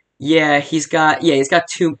 Yeah, he's got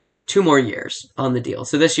 2 more years on the deal.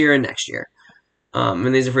 So this year and next year.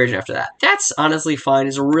 And there's a free agent after that. That's honestly fine.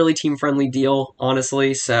 It's a really team-friendly deal,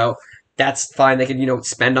 honestly. So that's fine. They could,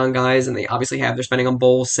 spend on guys, and they obviously have. They're spending on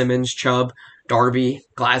Bowles, Simmons, Chubb, Darby,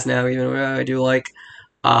 Glasnow, even I do like.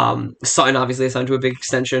 Sutton, obviously, signed to a big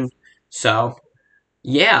extension. So,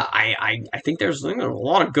 yeah, I think there's a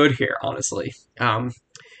lot of good here, honestly. And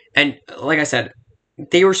like I said,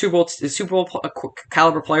 they were Super Bowl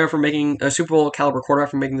caliber player for making a Super Bowl caliber quarterback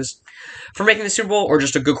for making the Super Bowl, or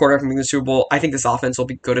just a good quarterback for making the Super Bowl. I think this offense will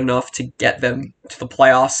be good enough to get them to the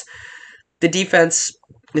playoffs. The defense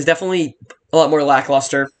is definitely a lot more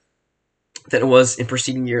lackluster than it was in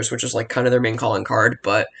preceding years, which is kind of their main calling card.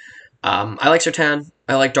 But I like Surtain.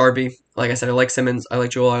 I like Darby. Like I said, I like Simmons. I like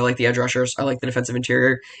Jewell. I like the edge rushers. I like the defensive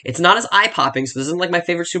interior. It's not as eye-popping, so this isn't my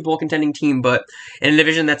favorite Super Bowl contending team, but in a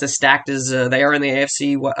division that's as stacked as they are in the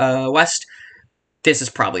AFC West, this is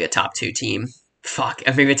probably a top 2 team. Fuck,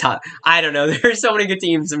 maybe a top. I don't know. There's so many good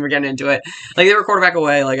teams, and we're getting into it. They were quarterback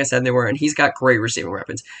away, like I said, they were, and he's got great receiving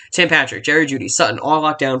weapons. Tim Patrick, Jerry Jeudy, Sutton, all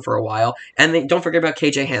locked down for a while, and don't forget about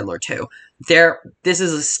KJ Handler, too. This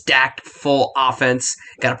is a stacked, full offense.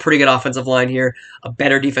 Got a pretty good offensive line here. A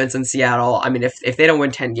better defense in Seattle. I mean, if they don't win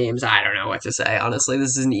 10 games, I don't know what to say. Honestly,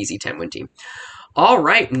 this is an easy 10-win team. All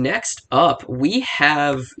right, next up, we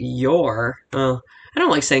have I don't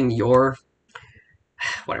like saying your...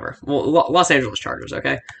 Whatever. Well, Los Angeles Chargers,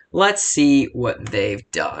 okay? Let's see what they've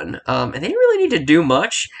done. And they didn't really need to do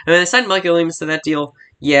much. I mean, they signed Mike Williams to that deal.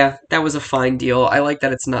 Yeah, that was a fine deal. I like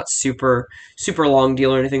that it's not super long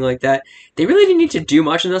deal or anything like that. They really didn't need to do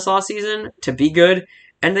much in this offseason to be good,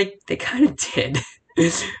 and they kind of did. Who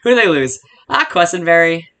did they lose?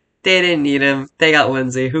 Quessenberry. They didn't need him. They got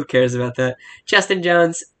Lindsey. Who cares about that? Justin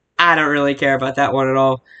Jones. I don't really care about that one at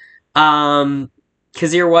all.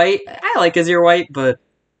 Kazir White, I like Kazir White, but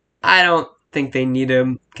I don't think they need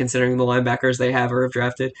him considering the linebackers they have or have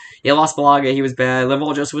drafted. Yeah, lost Balaga, he was bad.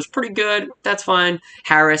 Linval Joseph was pretty good. That's fine.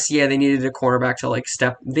 Harris, yeah, they needed a cornerback to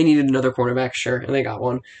step. They needed another cornerback, sure, and they got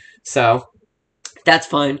one. So that's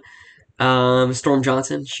fine. Storm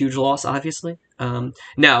Johnson, huge loss, obviously.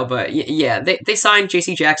 No, but yeah, they signed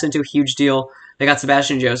J.C. Jackson to a huge deal. They got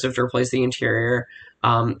Sebastian Joseph to replace the interior.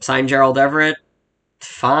 Signed Gerald Everett.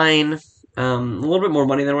 Fine. A little bit more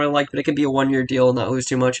money than what I like, but it could be a 1-year deal, not lose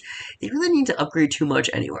too much. They really need to upgrade too much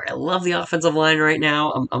anywhere. I love the offensive line right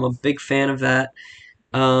now. I'm a big fan of that.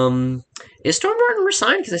 Is Storm Norton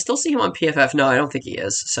resigned? Because I still see him on PFF. No, I don't think he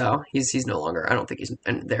is. So he's no longer. I don't think he's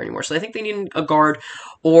there anymore. So I think they need a guard,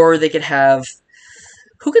 or they could have.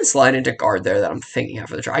 Who can slide into guard there that I'm thinking of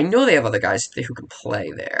for the draft? I know they have other guys who can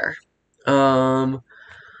play there.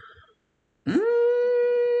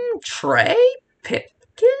 Trey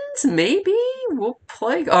Pipkins maybe will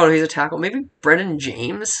play. Oh, no, he's a tackle. Maybe Brendan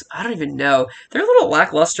James. I don't even know. They're a little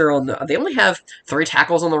lackluster on the. They only have 3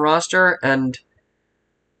 tackles on the roster and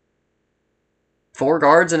 4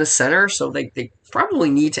 guards and a center, so they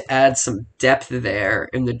probably need to add some depth there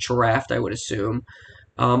in the draft, I would assume.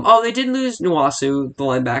 They did lose Nuwasu, the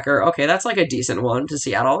linebacker. Okay, that's like a decent one to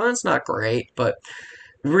Seattle. That's not great, but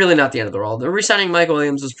really not the end of the world. The re-signing Mike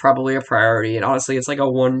Williams was probably a priority, and honestly, it's like a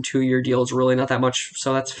 1-2 year deal. It's really not that much,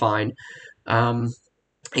 so that's fine. And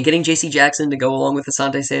getting J.C. Jackson to go along with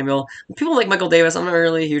Asante Samuel. People like Michael Davis, I'm not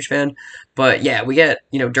really a huge fan, but yeah, we get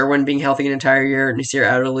Derwin being healthy an entire year, Nasir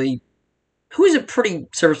Adderley, who is a pretty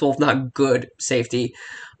serviceable, if not good, safety.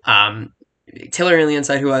 Taylor on the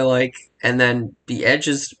inside, who I like, and then the edge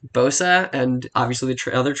is Bosa, and obviously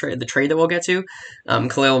the trade that we'll get to,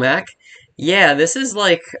 Khalil Mack. Yeah, this is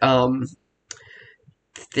like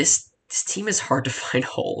this team is hard to find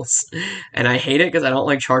holes, and I hate it because I don't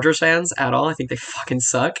like Chargers fans at all. I think they fucking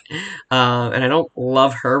suck, and I don't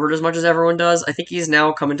love Herbert as much as everyone does. I think he's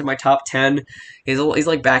now come into my top 10. He's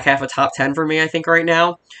like back half a top 10 for me, I think, right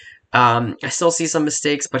now. I still see some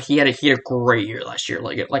mistakes, but he had a great year last year,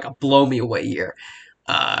 like a blow me away year.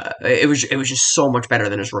 It was just so much better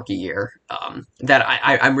than his rookie year. That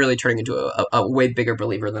I'm really turning into a way bigger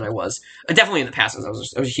believer than I was. Definitely in the past, I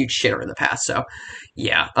was a huge shitter in the past. So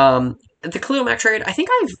yeah. The Khalil Mack trade, I think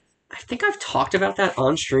I've talked about that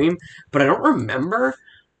on stream, but I don't remember.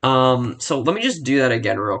 So let me just do that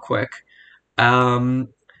again real quick. I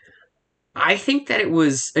think that it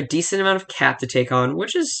was a decent amount of cap to take on,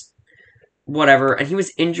 which is whatever. And he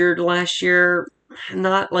was injured last year.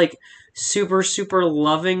 Not like super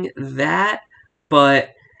loving that, but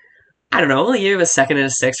I don't know. Only give a 2nd and a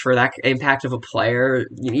 6th for that impact of a player.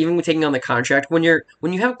 Even with taking on the contract, when you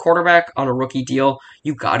have a quarterback on a rookie deal,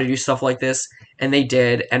 you got to do stuff like this, and they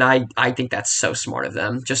did. And I think that's so smart of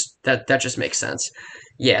them. That just makes sense.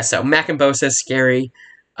 Yeah. So Mack and Bosa is scary.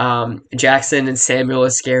 Jackson and Samuel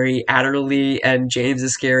is scary. Adderley and James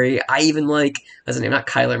is scary. I even like, what's his name? Not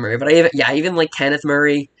Kyler Murray, but I even like Kenneth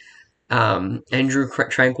Murray, Andrew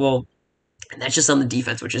Tranquill. And that's just on the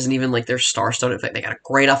defense, which isn't even like their star-studded. They got a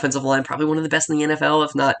great offensive line, probably one of the best in the NFL,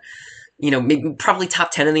 if not, maybe probably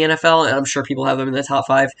top 10 in the NFL, and I'm sure people have them in the top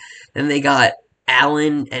 5. And they got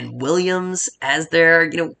Allen and Williams as their,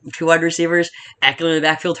 2 wide receivers. Eckler in the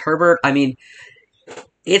backfield, Herbert. I mean,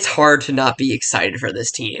 it's hard to not be excited for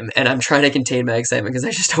this team, and I'm trying to contain my excitement because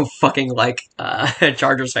I just don't fucking like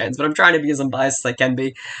Chargers fans, but I'm trying to be as unbiased as I can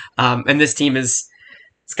be. And this team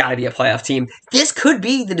it's got to be a playoff team. This could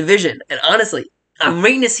be the division, and honestly, I'm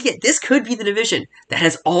waiting to see it. This could be the division that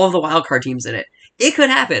has all of the wildcard teams in it. It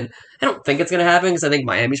could happen. I don't think it's going to happen because I think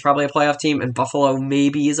Miami's probably a playoff team, and Buffalo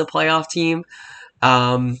maybe is a playoff team.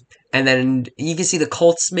 And then you can see the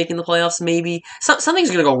Colts making the playoffs, maybe. Something's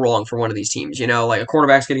going to go wrong for one of these teams, like a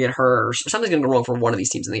quarterback's going to get hurt, or something's going to go wrong for one of these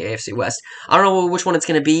teams in the AFC West. I don't know which one it's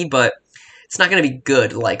going to be, but it's not going to be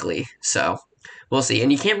good, likely. So we'll see.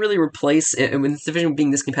 And you can't really replace, and with this division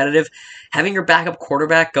being this competitive, having your backup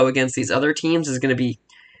quarterback go against these other teams is going to be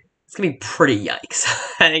pretty yikes.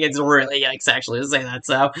 I think it's really yikes, actually, to say that.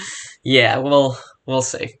 So, yeah, we'll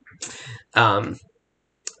see.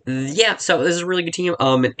 Yeah, so this is a really good team.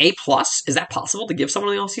 An A+, is that possible to give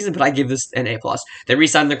someone in the offseason? But I give this an A+. They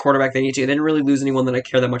re-signed their quarterback they need to. They didn't really lose anyone that I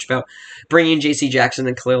care that much about. Bringing in J.C. Jackson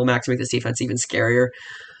and Khalil Mack to make this defense even scarier.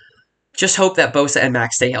 Just hope that Bosa and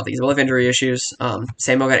Mack stay healthy. They both have injury issues.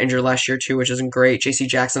 Samuel got injured last year too, which isn't great. J.C.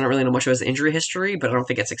 Jackson, I don't really know much of his injury history, but I don't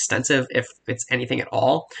think it's extensive, if it's anything at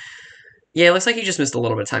all. Yeah, it looks like he just missed a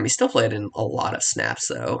little bit of time. He still played in a lot of snaps,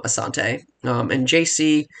 though, Asante. And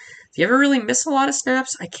J.C., do you ever really miss a lot of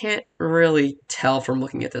snaps? I can't really tell from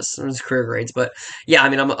looking at this, his career grades, but yeah, I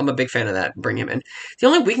mean, I'm a big fan of that. Bring him in. The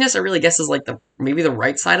only weakness I really guess is like maybe the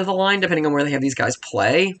right side of the line, depending on where they have these guys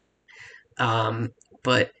play.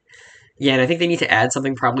 But yeah, and I think they need to add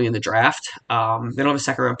something probably in the draft. They don't have a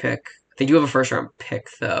 2nd round pick. They do have a 1st round pick,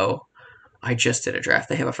 though. I just did a draft.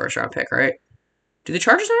 They have a 1st round pick, right? Do the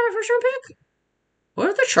Chargers not have a 1st round pick? What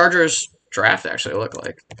did the Chargers draft actually look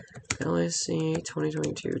like? LAC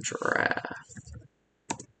 2022 draft.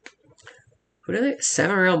 Who do they?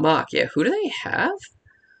 7-round mock. Yeah, who do they have?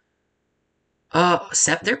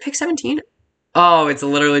 They're pick 17. Oh, it's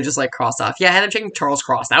literally just like crossed off. Yeah, I had them taking Charles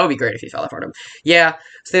Cross. That would be great if he fell for him. Yeah,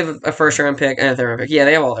 so they have a first round pick and a third round pick. Yeah,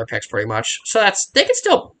 they have all their picks pretty much. So they can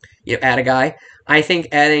still add a guy. I think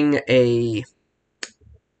adding a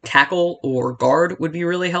tackle or guard would be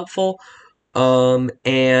really helpful.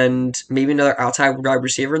 And maybe another outside wide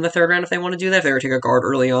receiver in the third round if they want to do that. If they were to take a guard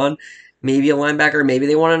early on, maybe a linebacker, maybe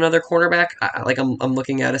they want another cornerback. I'm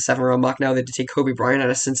looking at a 7-round mock now. They did take Kobe Bryant out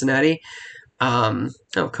of Cincinnati. Kobe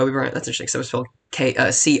Bryant. That's interesting. So it's spelled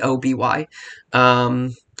Coby.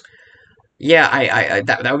 Yeah,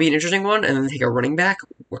 that would be an interesting one. And then take a running back,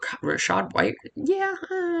 Rachaad White. Yeah,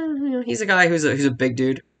 he's a guy who's a big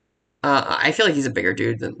dude. I feel like he's a bigger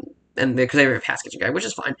dude than because they have a pass catching guy, which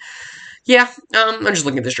is fine. Yeah, I'm just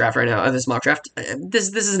looking at this draft right now, this mock draft.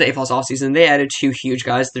 This is an A+ offseason. They added 2 huge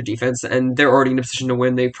guys to their defense, and they're already in a position to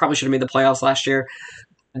win. They probably should have made the playoffs last year.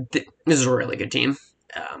 This is a really good team.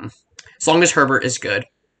 As long as Herbert is good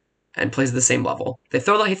and plays at the same level. He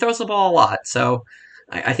throws the ball a lot, so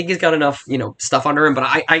I think he's got enough, stuff under him, but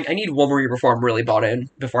I need one more year before I'm really bought in,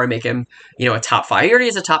 before I make him, a top 5. He already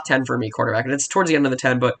is a top 10 for me quarterback, and it's towards the end of the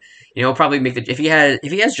 10, but, he'll probably make if he has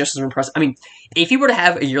just as impressive, if he were to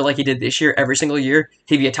have a year like he did this year, every single year,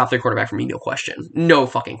 he'd be a top 3 quarterback for me, no question. No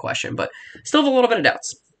fucking question, but still have a little bit of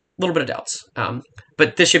doubts.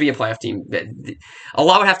 But this should be a playoff team. A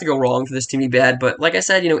lot would have to go wrong for this team to be bad, but like I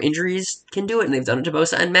said, injuries can do it, and they've done it to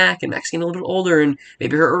Bosa and Mac, and Mac's getting a little bit older, and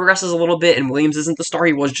maybe Hurt regresses a little bit, and Williams isn't the star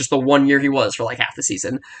he was just the 1 year he was for like half the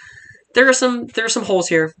season. There are some holes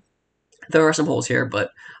here.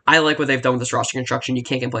 But I like what they've done with this roster construction. You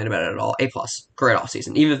can't complain about it at all. A+. Great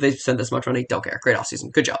offseason. Even if they spent this much money, don't care. Great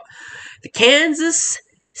offseason. Good job. The Kansas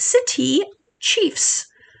City Chiefs.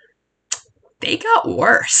 They got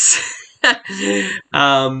worse. They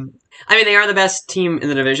are the best team in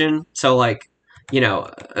the division, so,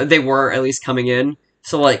 they were at least coming in.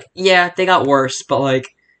 So, yeah, they got worse, but,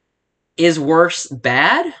 is worse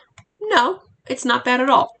bad? No, it's not bad at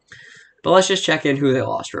all. But let's just check in who they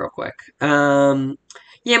lost real quick.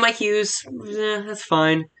 Mike Hughes, that's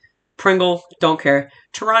fine. Pringle, don't care.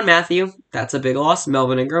 Tyrann Mathieu, that's a big loss.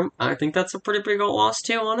 Melvin Ingram, I think that's a pretty big loss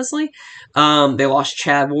too, honestly. They lost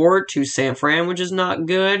Chad Ward to San Fran, which is not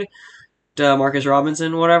good. Marcus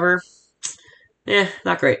Robinson, whatever.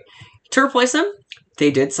 Not great. To replace them,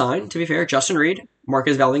 they did sign, to be fair, Justin Reed,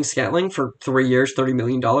 Marcus Valdes-Scantling for 3 years, $30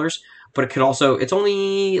 million. But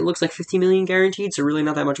it looks like $15 million guaranteed, so really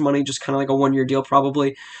not that much money, just kind of like a 1-year deal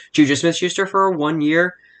probably. Juju Smith-Schuster for a 1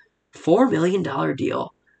 year, $4 million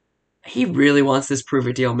deal. He really wants this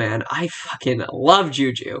prove-it deal, man. I fucking love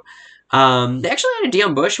Juju. They actually had a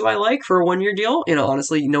Deion Bush, who I like, for a 1-year deal.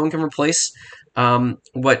 Honestly, no one can replace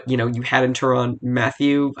what, you had in Tyrann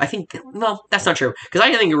Mathieu. I think, well, that's not true, because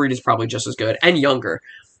I think Reed is probably just as good, and younger,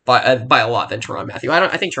 by a lot than Tyrann Mathieu.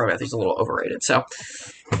 I think Tyrann Mathieu's a little overrated, so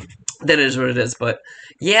that is what it is. But,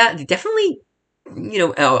 yeah, definitely,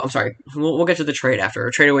 I'm sorry, we'll get to the trade after.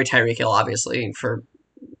 Trade away Tyreek Hill, obviously, for...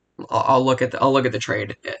 I'll look at the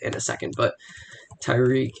trade in a second, but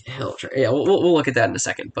Tyreek Hill trade. Yeah, we'll look at that in a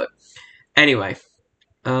second. But anyway,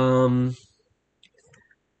 let's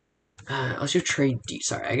do trade D.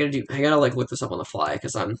 Sorry, I gotta look this up on the fly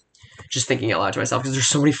because I'm just thinking out loud to myself because there's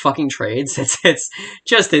so many fucking trades. It's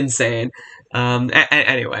just insane.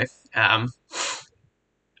 Anyway,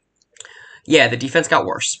 yeah, the defense got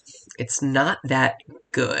worse. It's not that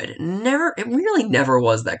good. It really never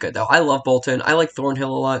was that good, though. I love Bolton. I like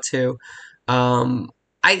Thornhill a lot, too. I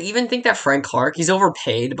even think that Frank Clark, he's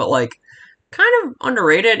overpaid, but, kind of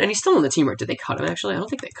underrated. And he's still on the team, right? Did they cut him, actually? I don't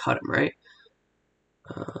think they cut him, right?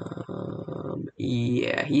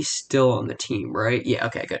 Yeah, he's still on the team, right? Yeah,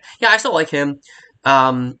 okay, good. Yeah, I still like him.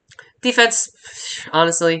 Defense,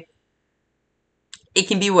 honestly, it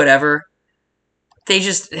can be whatever. They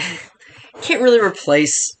just can't really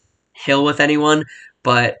replace Hill with anyone,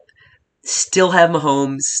 but still have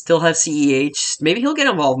Mahomes, still have CEH. Maybe he'll get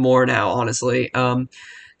involved more now, honestly.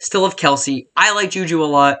 Still have Kelsey. I like Juju a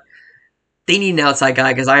lot. They need an outside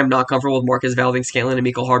guy because I am not comfortable with Marcus Valdes-Scantling and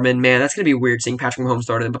Mecole Hardman. Man, that's going to be weird seeing Patrick Mahomes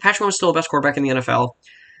start them. But Patrick Mahomes is still the best quarterback in the NFL.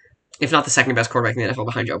 If not the second best quarterback in the NFL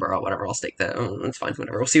behind Joe Burrow. Whatever, I'll stake that. That's fine,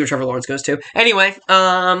 whatever. We'll see where Trevor Lawrence goes to. Anyway,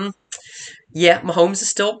 yeah, Mahomes is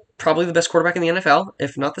still probably the best quarterback in the NFL,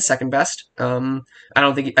 if not the second best. I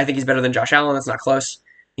think he's better than Josh Allen. That's not close.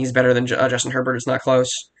 He's better than Justin Herbert. It's not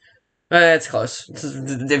close. It's close.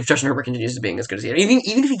 If Justin Herbert continues to being as good as he is.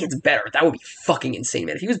 Even if he gets better, that would be fucking insane,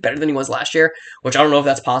 man. If he was better than he was last year, which I don't know if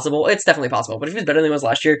that's possible. It's definitely possible. But if he was better than he was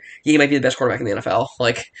last year, he might be the best quarterback in the NFL.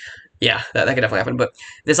 Yeah, that could definitely happen. But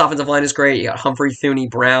this offensive line is great. You got Humphrey, Thuney,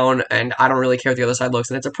 Brown, and I don't really care what the other side looks.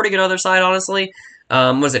 And it's a pretty good other side, honestly.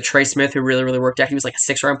 Was it Trey Smith who really, really worked out? He was like a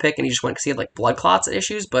 6th-round pick, and he just went because he had like blood clots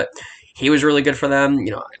issues, but he was really good for them.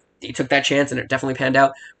 He took that chance, and it definitely panned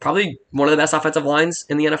out. Probably one of the best offensive lines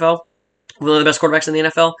in the NFL, one of the best quarterbacks in the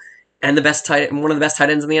NFL, and one of the best tight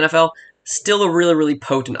ends in the NFL. Still a really, really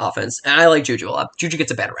potent offense. And I like Juju a lot. Juju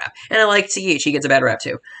gets a bad rap. And I like CH. He gets a bad rap,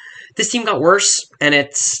 too. This team got worse, and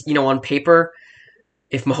it's, on paper,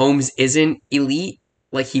 if Mahomes isn't elite,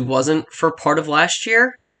 like he wasn't for part of last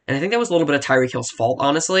year, and I think that was a little bit of Tyreek Hill's fault,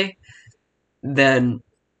 honestly, then,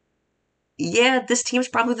 yeah, this team's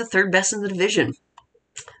probably the 3rd best in the division.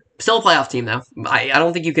 Still a playoff team, though. I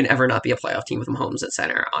don't think you can ever not be a playoff team with Mahomes at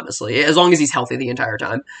center, honestly, as long as he's healthy the entire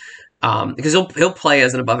time. Because he'll play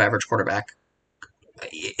as an above-average quarterback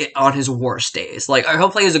on his worst days. Like, he'll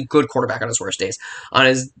play as a good quarterback on his worst days. On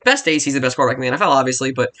his best days, he's the best quarterback in the NFL,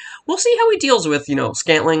 obviously, but we'll see how he deals with,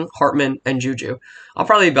 Scantling, Hartman, and Juju. I'll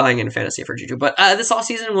probably be buying in fantasy for Juju, but this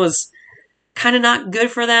offseason was kind of not good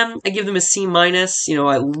for them. I give them a C-.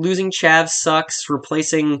 Losing Chav sucks.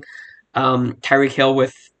 Replacing Tyreek Hill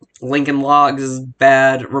with Lincoln Logs is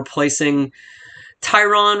bad. Replacing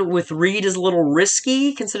Tyron with Reed is a little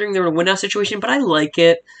risky, considering they're in a win-now situation, but I like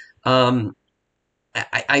it. I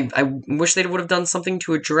wish they would have done something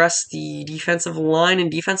to address the defensive line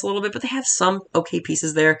and defense a little bit, but they have some okay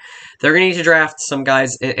pieces there. They're going to need to draft some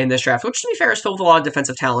guys in this draft, which, to be fair, is filled with a lot of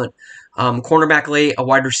defensive talent. Cornerback late, a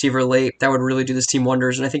wide receiver late, that would really do this team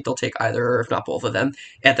wonders, and I think they'll take either, or if not both of them,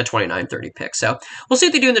 at the 29-30 pick. So we'll see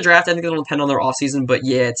what they do in the draft. I think it'll depend on their offseason, but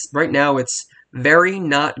yeah, right now it's very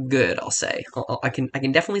not good, I'll say. I can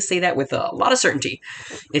definitely say that with a lot of certainty.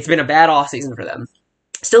 It's been a bad offseason for them.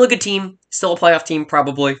 Still a good team. Still a playoff team,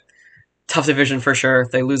 probably. Tough division for sure.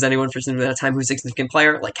 If they lose anyone for some amount of time who's a significant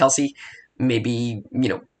player, like Kelsey, maybe,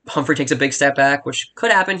 Humphrey takes a big step back, which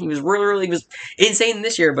could happen. He was he was insane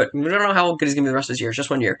this year, but we don't know how good he's going to be the rest of his year. It's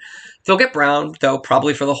just 1 year. They'll get Brown, though,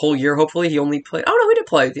 probably for the whole year, hopefully. He only played... Oh, no, he did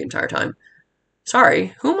play the entire time.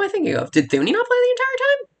 Sorry, who am I thinking of? Did Thuney not play the entire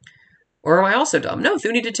time? Or am I also dumb? No,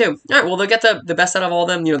 Thuney did too. All right, well, they'll get the best out of all of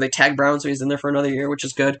them. They tag Brown, so he's in there for another year, which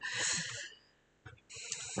is good.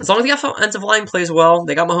 As long as the offensive line plays well,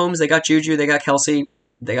 they got Mahomes, they got Juju, they got Kelsey,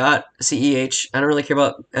 they got CEH. I don't really care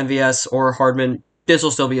about MVS or Hardman. This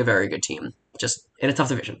will still be a very good team, just in a tough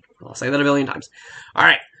division. I'll say that a billion times. All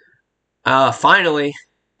right. Finally,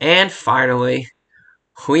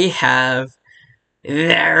 we have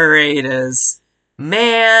the Raiders.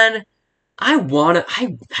 Man, I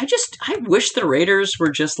wish the Raiders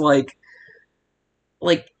were just like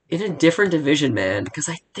in a different division, man, because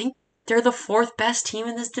I think they're the 4th best team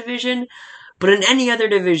in this division, but in any other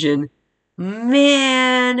division,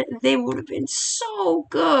 man, they would have been so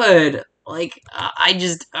good. Like, I'm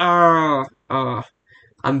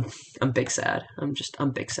big sad. I'm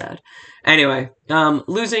big sad. Anyway,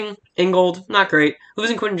 losing Ingold, not great.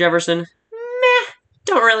 Losing Quentin Jefferson, meh,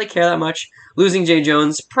 don't really care that much. Losing Jay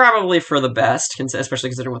Jones, probably for the best, especially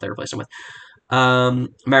considering what they replaced him with.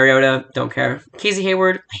 Mariota, don't care. Casey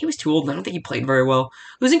Hayward, he was too old, and I don't think he played very well.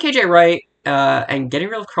 Losing KJ Wright, and getting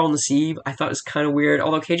rid of Carl Nassib, I thought was kind of weird.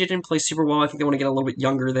 Although KJ didn't play super well, I think they want to get a little bit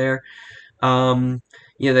younger there. There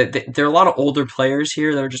are a lot of older players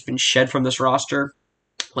here that have just been shed from this roster,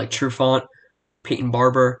 like Trufant, Peyton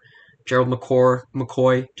Barber, Gerald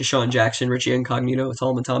McCoy, Deshaun Jackson, Richie Incognito,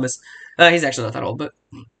 Solomon Thomas. He's actually not that old, but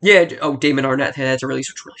yeah. Oh, Damon Arnett had to release,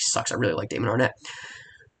 which really sucks. I really like Damon Arnett.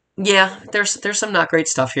 Yeah, there's some not great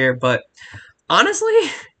stuff here, but honestly,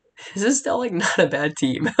 this is still not a bad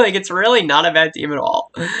team. It's really not a bad team at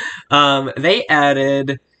all. They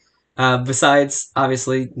added, besides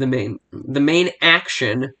obviously the main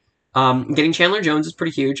action, getting Chandler Jones is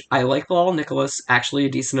pretty huge. I like Bilal Nicholas actually a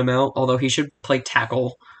decent amount, although he should play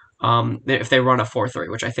tackle if they run a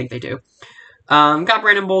 4-3, which I think they do. Got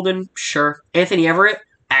Brandon Bolden, sure. Anthony Everett,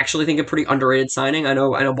 actually think a pretty underrated signing. I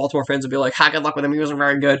know Baltimore fans would be like, good luck with him, he wasn't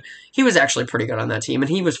very good. He was actually pretty good on that team, and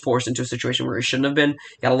he was forced into a situation where he shouldn't have been.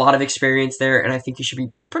 He got a lot of experience there, and I think he should be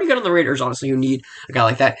pretty good on the Raiders, honestly, who need a guy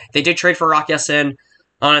like that. They did trade for Rock Ya-Sin.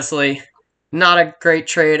 Honestly, not a great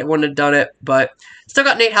trade. I wouldn't have done it, but still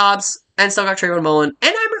got Nate Hobbs, and still got Trayvon Mullen,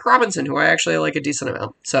 and Amrik Robinson, who I actually like a decent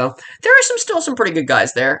amount. So there are still some pretty good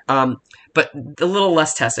guys there, but a little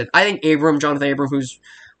less tested. I think Jonathan Abram, who's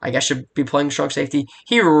I guess should be playing strong safety.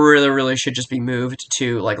 He really, really should just be moved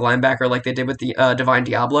to linebacker like they did with the Divine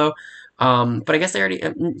Diablo. But I guess they already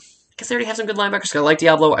have some good linebackers. I like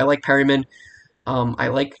Diablo. I like Perryman. I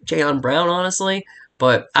like Jayon Brown, honestly.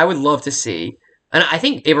 But I would love to see. And I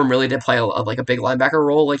think Abram really did play a big linebacker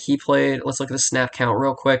role. He played. Let's look at the snap count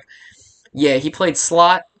real quick. Yeah, he played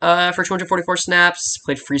slot for 244 snaps,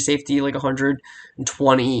 played free safety like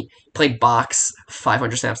 120, played box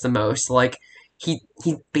 500 snaps the most. Like he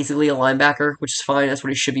basically a linebacker, which is fine. That's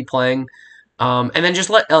what he should be playing. And then just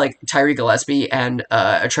let like Tyree Gillespie and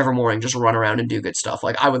Trevor Mooring just run around and do good stuff.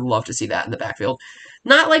 Like I would love to see that in the backfield.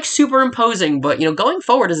 Not like super imposing, but going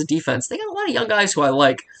forward as a defense, they got a lot of young guys who I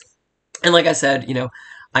like. And like I said,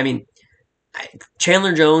 I mean,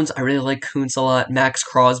 Chandler Jones, I really like Kuntz a lot. Max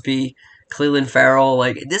Crosby, Cleveland Farrell,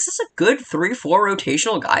 like this is a good 3-4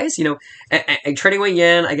 rotational guys. And trading away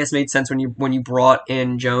Yan, I guess made sense when you brought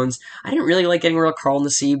in Jones. I didn't really like getting rid of Carl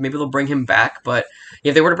Nassib. Maybe they'll bring him back, but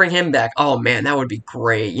if they were to bring him back, oh man, that would be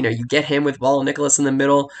great. You get him with Wall Nicholas in the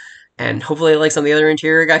middle, and hopefully like some of the other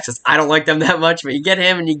interior guys. Because I don't like them that much, but you get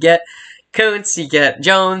him and you get Kuntz, you get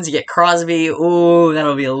Jones, you get Crosby. Ooh,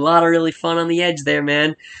 that'll be a lot of really fun on the edge there,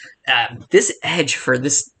 man. This edge for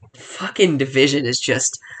this fucking division is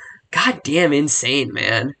just goddamn insane,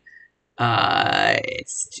 man.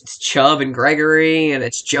 It's Chubb and Gregory, and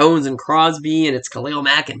it's Jones and Crosby, and it's Khalil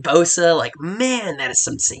Mack and Bosa. Like, man, that is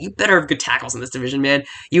some. You better have good tackles in this division, man.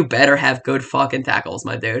 You better have good fucking tackles,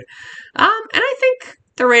 my dude. And I think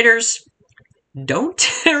the Raiders don't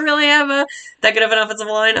really have that good of an offensive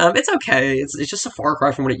line. It's okay. It's just a far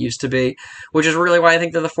cry from what it used to be, which is really why I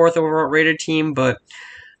think they're the 4th overall rated team. But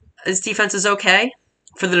this defense is okay.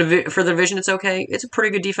 For the division, it's okay. It's a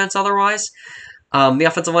pretty good defense otherwise. The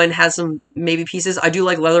offensive line has some maybe pieces. I do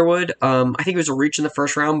like Leatherwood. I think it was a reach in the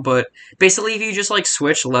first round, but basically if you just like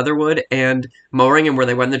switch Leatherwood and Mooring and where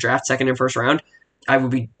they went in the draft, second and first round, I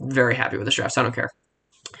would be very happy with this draft. So I don't care.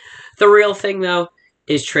 The real thing, though,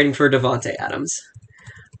 is trading for Davante Adams.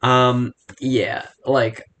 I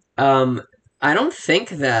don't think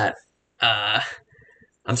that...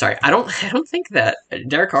 I'm sorry. I don't think that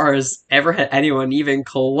Derek Carr has ever had anyone even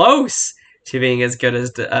close to being as good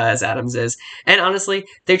as Adams is. And honestly,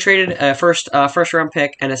 they traded a first round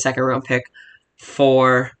pick and a second round pick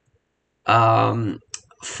for Adams.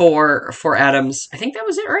 I think that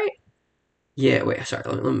was it, right? Yeah. Wait. Sorry.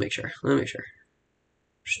 Let me make sure.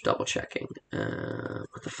 Just double checking.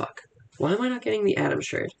 What the fuck? Why am I not getting the Adams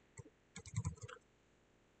trade?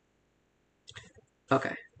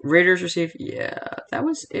 Okay. Raiders received, yeah, that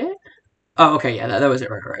was it? Oh, okay, yeah, that was it,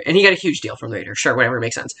 right. And he got a huge deal from the Raiders. Sure, whatever,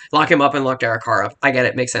 makes sense. Lock him up and lock Derek Carr up. I get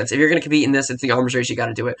it, makes sense. If you're going to compete in this, it's the arms race, you got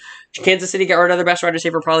to do it. Kansas City got rid of their best wide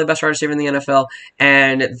receiver, probably the best wide receiver in the NFL,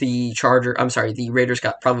 and the Raiders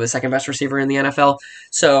got probably the second best receiver in the NFL.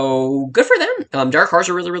 So, good for them. Derek Carr's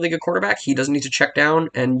a really, really good quarterback. He doesn't need to check down,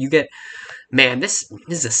 and you get... Man, this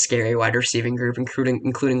is a scary wide receiving group,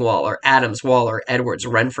 including Waller, Adams, Waller, Edwards,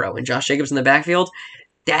 Renfro, and Josh Jacobs in the backfield.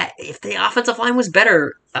 That if the offensive line was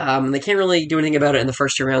better, they can't really do anything about it in the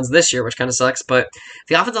first 2 rounds this year, which kind of sucks. But if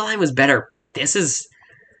the offensive line was better, this is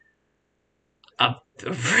a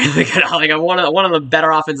really good, like one of the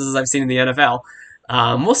better offenses I've seen in the NFL.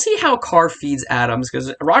 We'll see how Carr feeds Adams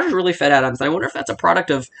because Rodgers really fed Adams. And I wonder if that's a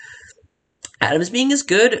product of Adams being as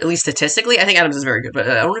good, at least statistically. I think Adams is very good, but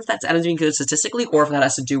I don't know if that's Adams being good statistically or if that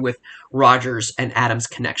has to do with Rodgers and Adams'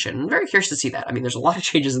 connection. I'm very curious to see that. I mean, there's a lot of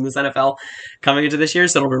changes in this NFL coming into this year,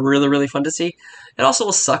 so it'll be really, really fun to see. It also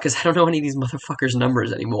will suck because I don't know any of these motherfuckers'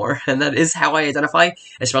 numbers anymore, and that is how I identify,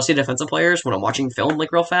 especially defensive players, when I'm watching film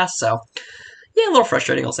like real fast. So, yeah, a little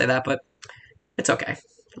frustrating, I'll say that, but it's okay.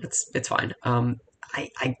 It's fine.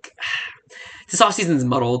 This offseason's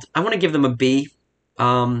muddled. I want to give them a B.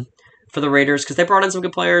 For the Raiders, because they brought in some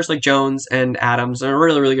good players like Jones and Adams, and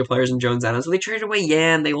really, really good players in Jones and Adams. So they traded away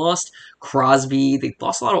Yan, they lost Crosby, they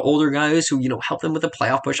lost a lot of older guys who, helped them with the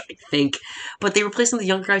playoff push, I think. But they replaced them with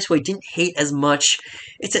young guys who I didn't hate as much.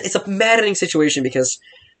 It's a maddening situation because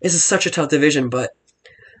this is such a tough division, but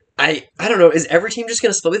I don't know, is every team just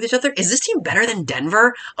going to split with each other? Is this team better than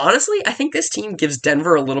Denver? Honestly, I think this team gives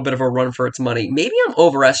Denver a little bit of a run for its money. Maybe I'm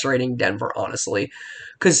overestimating Denver, honestly,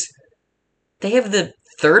 because they have the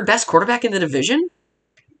 3rd best quarterback in the division,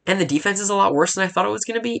 and the defense is a lot worse than I thought it was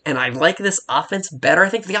going to be, and I like this offense better. I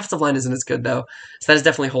think the offensive line isn't as good, though, so that is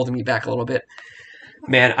definitely holding me back a little bit.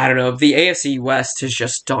 Man, I don't know. The AFC West has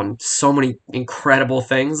just done so many incredible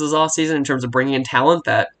things this offseason in terms of bringing in talent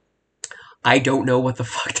that I don't know what the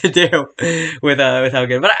fuck to do with how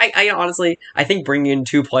good. But I honestly, I think bringing in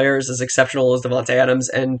 2 players as exceptional as Davante Adams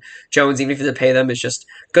and Jones, even if you have to pay them, is just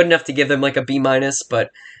good enough to give them like a B-. But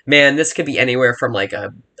man, this could be anywhere from I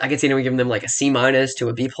could see anyone giving them like a C- to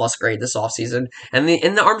a B+ grade this offseason. And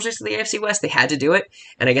in the arms race of the AFC West, they had to do it.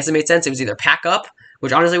 And I guess it made sense. It was either pack up,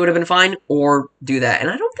 which honestly would have been fine, or do that. And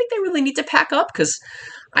I don't think they really need to pack up because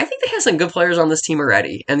I think they have some good players on this team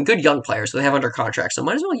already and good young players that they have under contract. So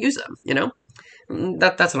might as well use them,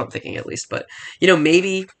 That's what I'm thinking at least. But,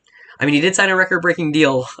 maybe I mean, he did sign a record-breaking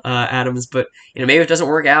deal, Adams, but maybe if it doesn't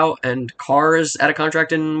work out and Carr's out of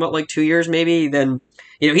contract in like 2 years, maybe then.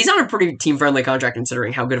 He's on a pretty team-friendly contract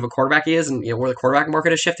considering how good of a quarterback he is and, where the quarterback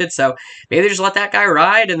market has shifted. So maybe they just let that guy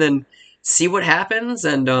ride and then see what happens.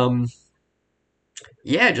 And,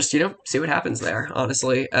 just, see what happens there,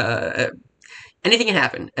 honestly. Anything can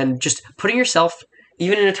happen. And just putting yourself,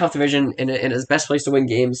 even in a tough division, in his best place to win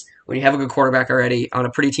games, when you have a good quarterback already on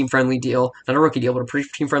a pretty team-friendly deal, not a rookie deal, but a pretty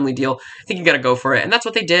team-friendly deal, I think you got to go for it. And that's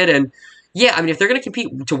what they did. And yeah, I mean, if they're going to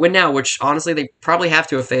compete to win now, which honestly they probably have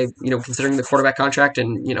to if they, considering the quarterback contract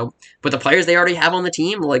and, with the players they already have on the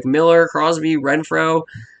team, like Miller, Crosby, Renfro,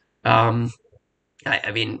 I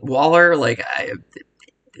mean, Waller,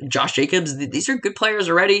 Josh Jacobs, these are good players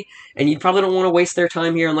already, and you probably don't want to waste their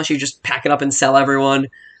time here unless you just pack it up and sell everyone.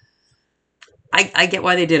 I get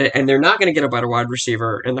why they did it, and they're not going to get a better wide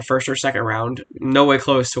receiver in the first or second round. No way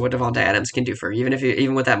close to what Davante Adams can do for you,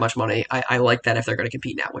 even with that much money. I like that if they're going to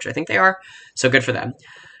compete now, which I think they are. So good for them.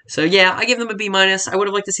 So yeah, I give them a B-. I would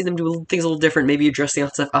have liked to see them do things a little different, maybe address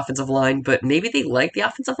the offensive line, but maybe they like the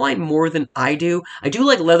offensive line more than I do. I do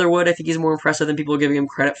like Leatherwood. I think he's more impressive than people are giving him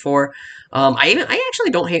credit for. I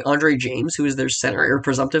actually don't hate Andre James, who is their center, or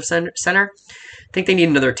presumptive center. I think they need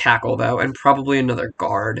another tackle, though, and probably another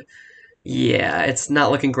guard. Yeah, it's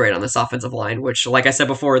not looking great on this offensive line, which, like I said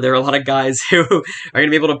before, there are a lot of guys who are going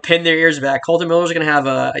to be able to pin their ears back. Colton Miller's going to have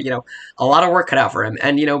a lot of work cut out for him.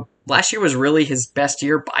 And, last year was really his best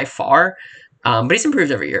year by far. But he's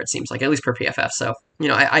improved every year, it seems like, at least per PFF. So,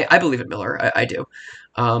 I believe in Miller. I do.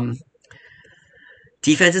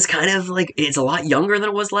 Defense is kind of it's a lot younger than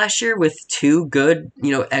it was last year with two good,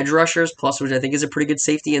 edge rushers, plus which I think is a pretty good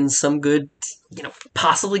safety and some good,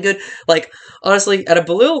 possibly good. Honestly, out of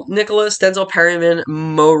Balil, Nicholas, Denzel Perryman,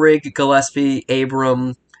 Moehrig, Gillespie,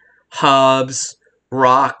 Abram, Hobbs,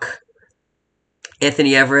 Rock,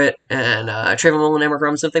 Anthony Everett, and Trayvon Mullen, Emmerich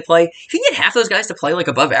Robinson, if they play, if you can get half those guys to play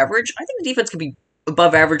above average, I think the defense could be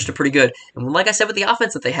above average to pretty good. And like I said with the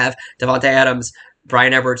offense that they have, Davante Adams,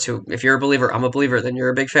 Brian Edwards, who, if you're a believer, I'm a believer, then you're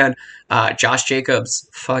a big fan. Josh Jacobs,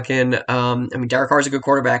 Derek Carr's a good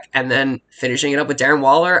quarterback. And then finishing it up with Darren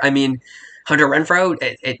Waller. Hunter Renfro,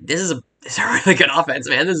 this is a really good offense,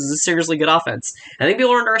 man. This is a seriously good offense. I think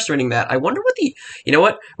people are underestimating that. I wonder what we're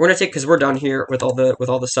going to take, because we're done here with all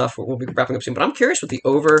the stuff. We'll be wrapping up soon. But I'm curious what the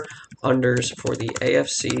over-unders for the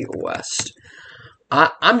AFC West.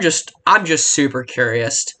 I'm just super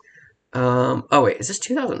curious. Oh wait, is this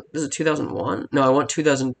 2000? This is 2001? No, I want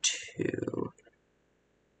 2002.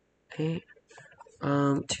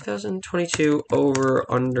 2022 over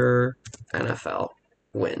under NFL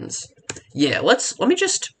wins. Yeah, let's break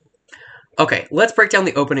down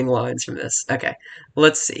the opening lines from this. Okay,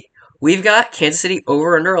 let's see. We've got Kansas City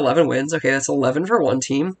over under 11 wins. Okay, that's 11 for one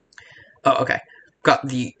team. Oh, okay. Got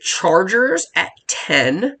the Chargers at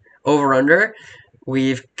 10 over under.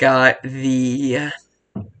 We've got the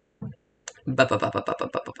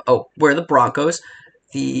where are the Broncos?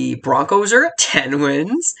 The Broncos are at 10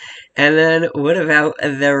 wins. And then what about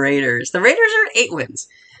the Raiders? The Raiders are at 8 wins.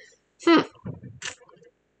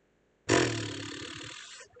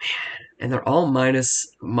 And they're all minus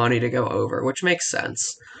money to go over, which makes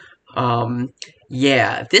sense.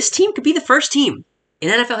 This team could be the first team in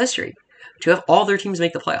NFL history to have all their teams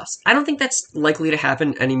make the playoffs. I don't think that's likely to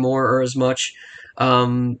happen anymore or as much.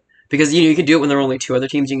 Because you can do it when there are only 2 other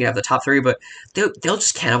teams. You can have the top 3, but they'll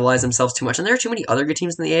just cannibalize themselves too much. And there are too many other good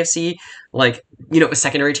teams in the AFC,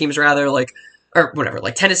 secondary teams rather, or whatever,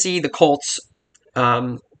 like Tennessee, the Colts,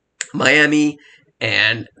 Miami,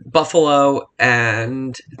 and Buffalo.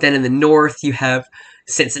 And then in the North, you have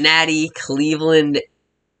Cincinnati, Cleveland,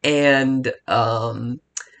 and the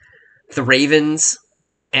Ravens.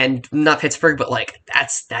 And not Pittsburgh, but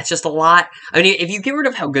that's just a lot. If you get rid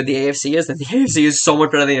of how good the AFC is, then the AFC is so much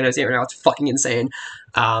better than the NFC right now. It's fucking insane,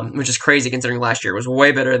 which is crazy considering last year was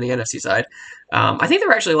way better than the NFC side. I think there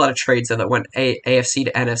were actually a lot of trades that went AFC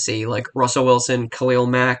to NFC, like Russell Wilson, Khalil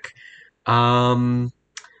Mack, Matt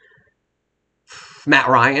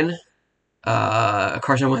Ryan,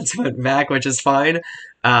 Carson Wentz went back, which is fine.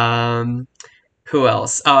 Who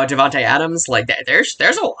else? Davante Adams.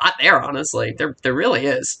 There's a lot there, honestly. There really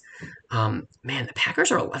is. Man, the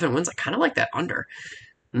Packers are 11 wins. I kind of like that under.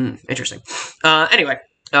 Interesting. Anyway,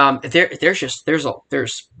 there's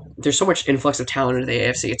so much influx of talent into the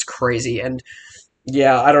AFC. It's crazy, and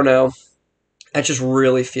yeah, I don't know. That just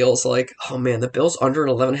really feels like, oh man, the Bills under an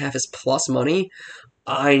 11.5 is plus money.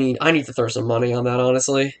 I need to throw some money on that,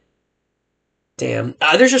 honestly. Damn.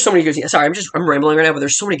 There's just so many good teams. Sorry, I'm rambling right now, but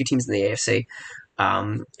there's so many good teams in the AFC.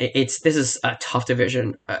 This is a tough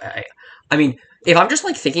division. if I'm just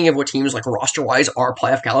like thinking of what teams like roster wise are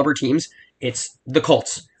playoff caliber teams, it's the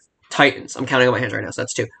Colts, Titans. I'm counting on my hands right now, so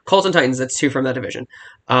that's 2. Colts and Titans, that's 2 from that division.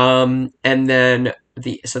 And then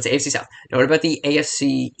so that's the AFC South. Now what about the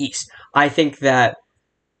AFC East? I think that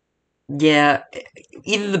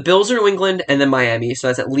either the Bills or New England and then Miami, so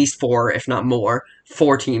that's at least 4, if not more,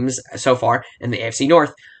 4 teams so far in the AFC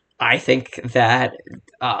North. I think that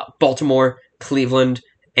Baltimore, Cleveland,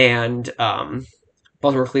 and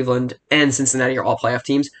Cincinnati are all playoff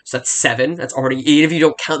teams. So that's 7. That's already, even if you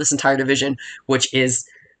don't count this entire division, which is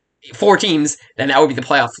 4 teams, then that would be the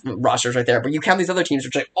playoff rosters right there. But you count these other teams,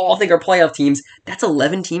 which I all think are playoff teams, that's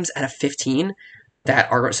 11 teams out of 15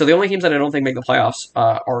 that are. So the only teams that I don't think make the playoffs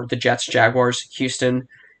are the Jets, Jaguars, Houston,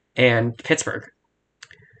 and Pittsburgh,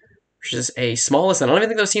 which is a small list. I don't even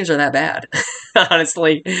think those teams are that bad,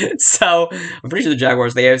 honestly. So I'm pretty sure the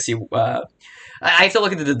Jaguars, the AFC. I have to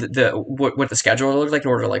look at what the schedule looks like in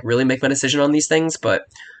order to like really make my decision on these things. But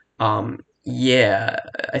yeah,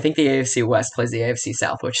 I think the AFC West plays the AFC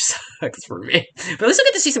South, which sucks for me. But at least I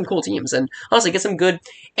get to see some cool teams and honestly get some good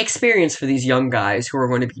experience for these young guys who are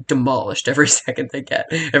going to be demolished every second they get,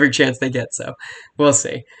 every chance they get. So we'll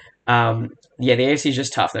see. Yeah, the AFC is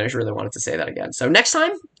just tough, and I just really wanted to say that again. So next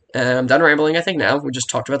time, I'm done rambling, I think, now. We just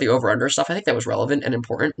talked about the over-under stuff. I think that was relevant and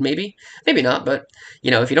important, maybe. Maybe not, but, you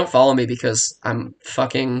know, if you don't follow me because I'm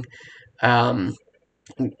fucking...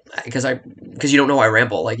 because you don't know I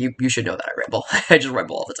ramble. Like, you should know that I ramble. I just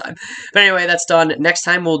ramble all the time. But anyway, that's done. Next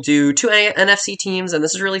time, we'll do 2 NFC teams, and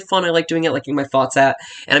this is really fun. I like doing it, like getting my thoughts at,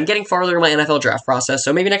 and I'm getting farther in my NFL draft process,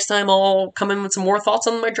 so maybe next time I'll come in with some more thoughts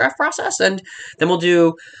on my draft process, and then we'll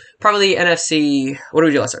do probably NFC... What do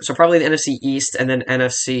we do last time? So probably the NFC East, and then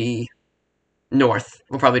NFC North.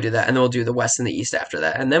 We'll probably do that, and then we'll do the West and the East after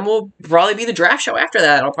that, and then we'll probably be the draft show after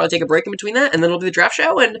that. I'll probably take a break in between that, and then we'll do the draft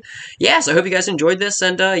show, and yeah, so I hope you guys enjoyed this,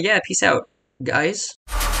 and yeah, peace out, guys.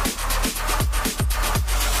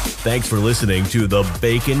 Thanks for listening to the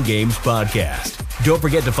Bacon Games Podcast. Don't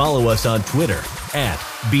forget to follow us on Twitter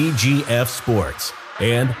 @BGF Sports,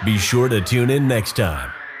 and be sure to tune in next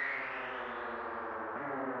time.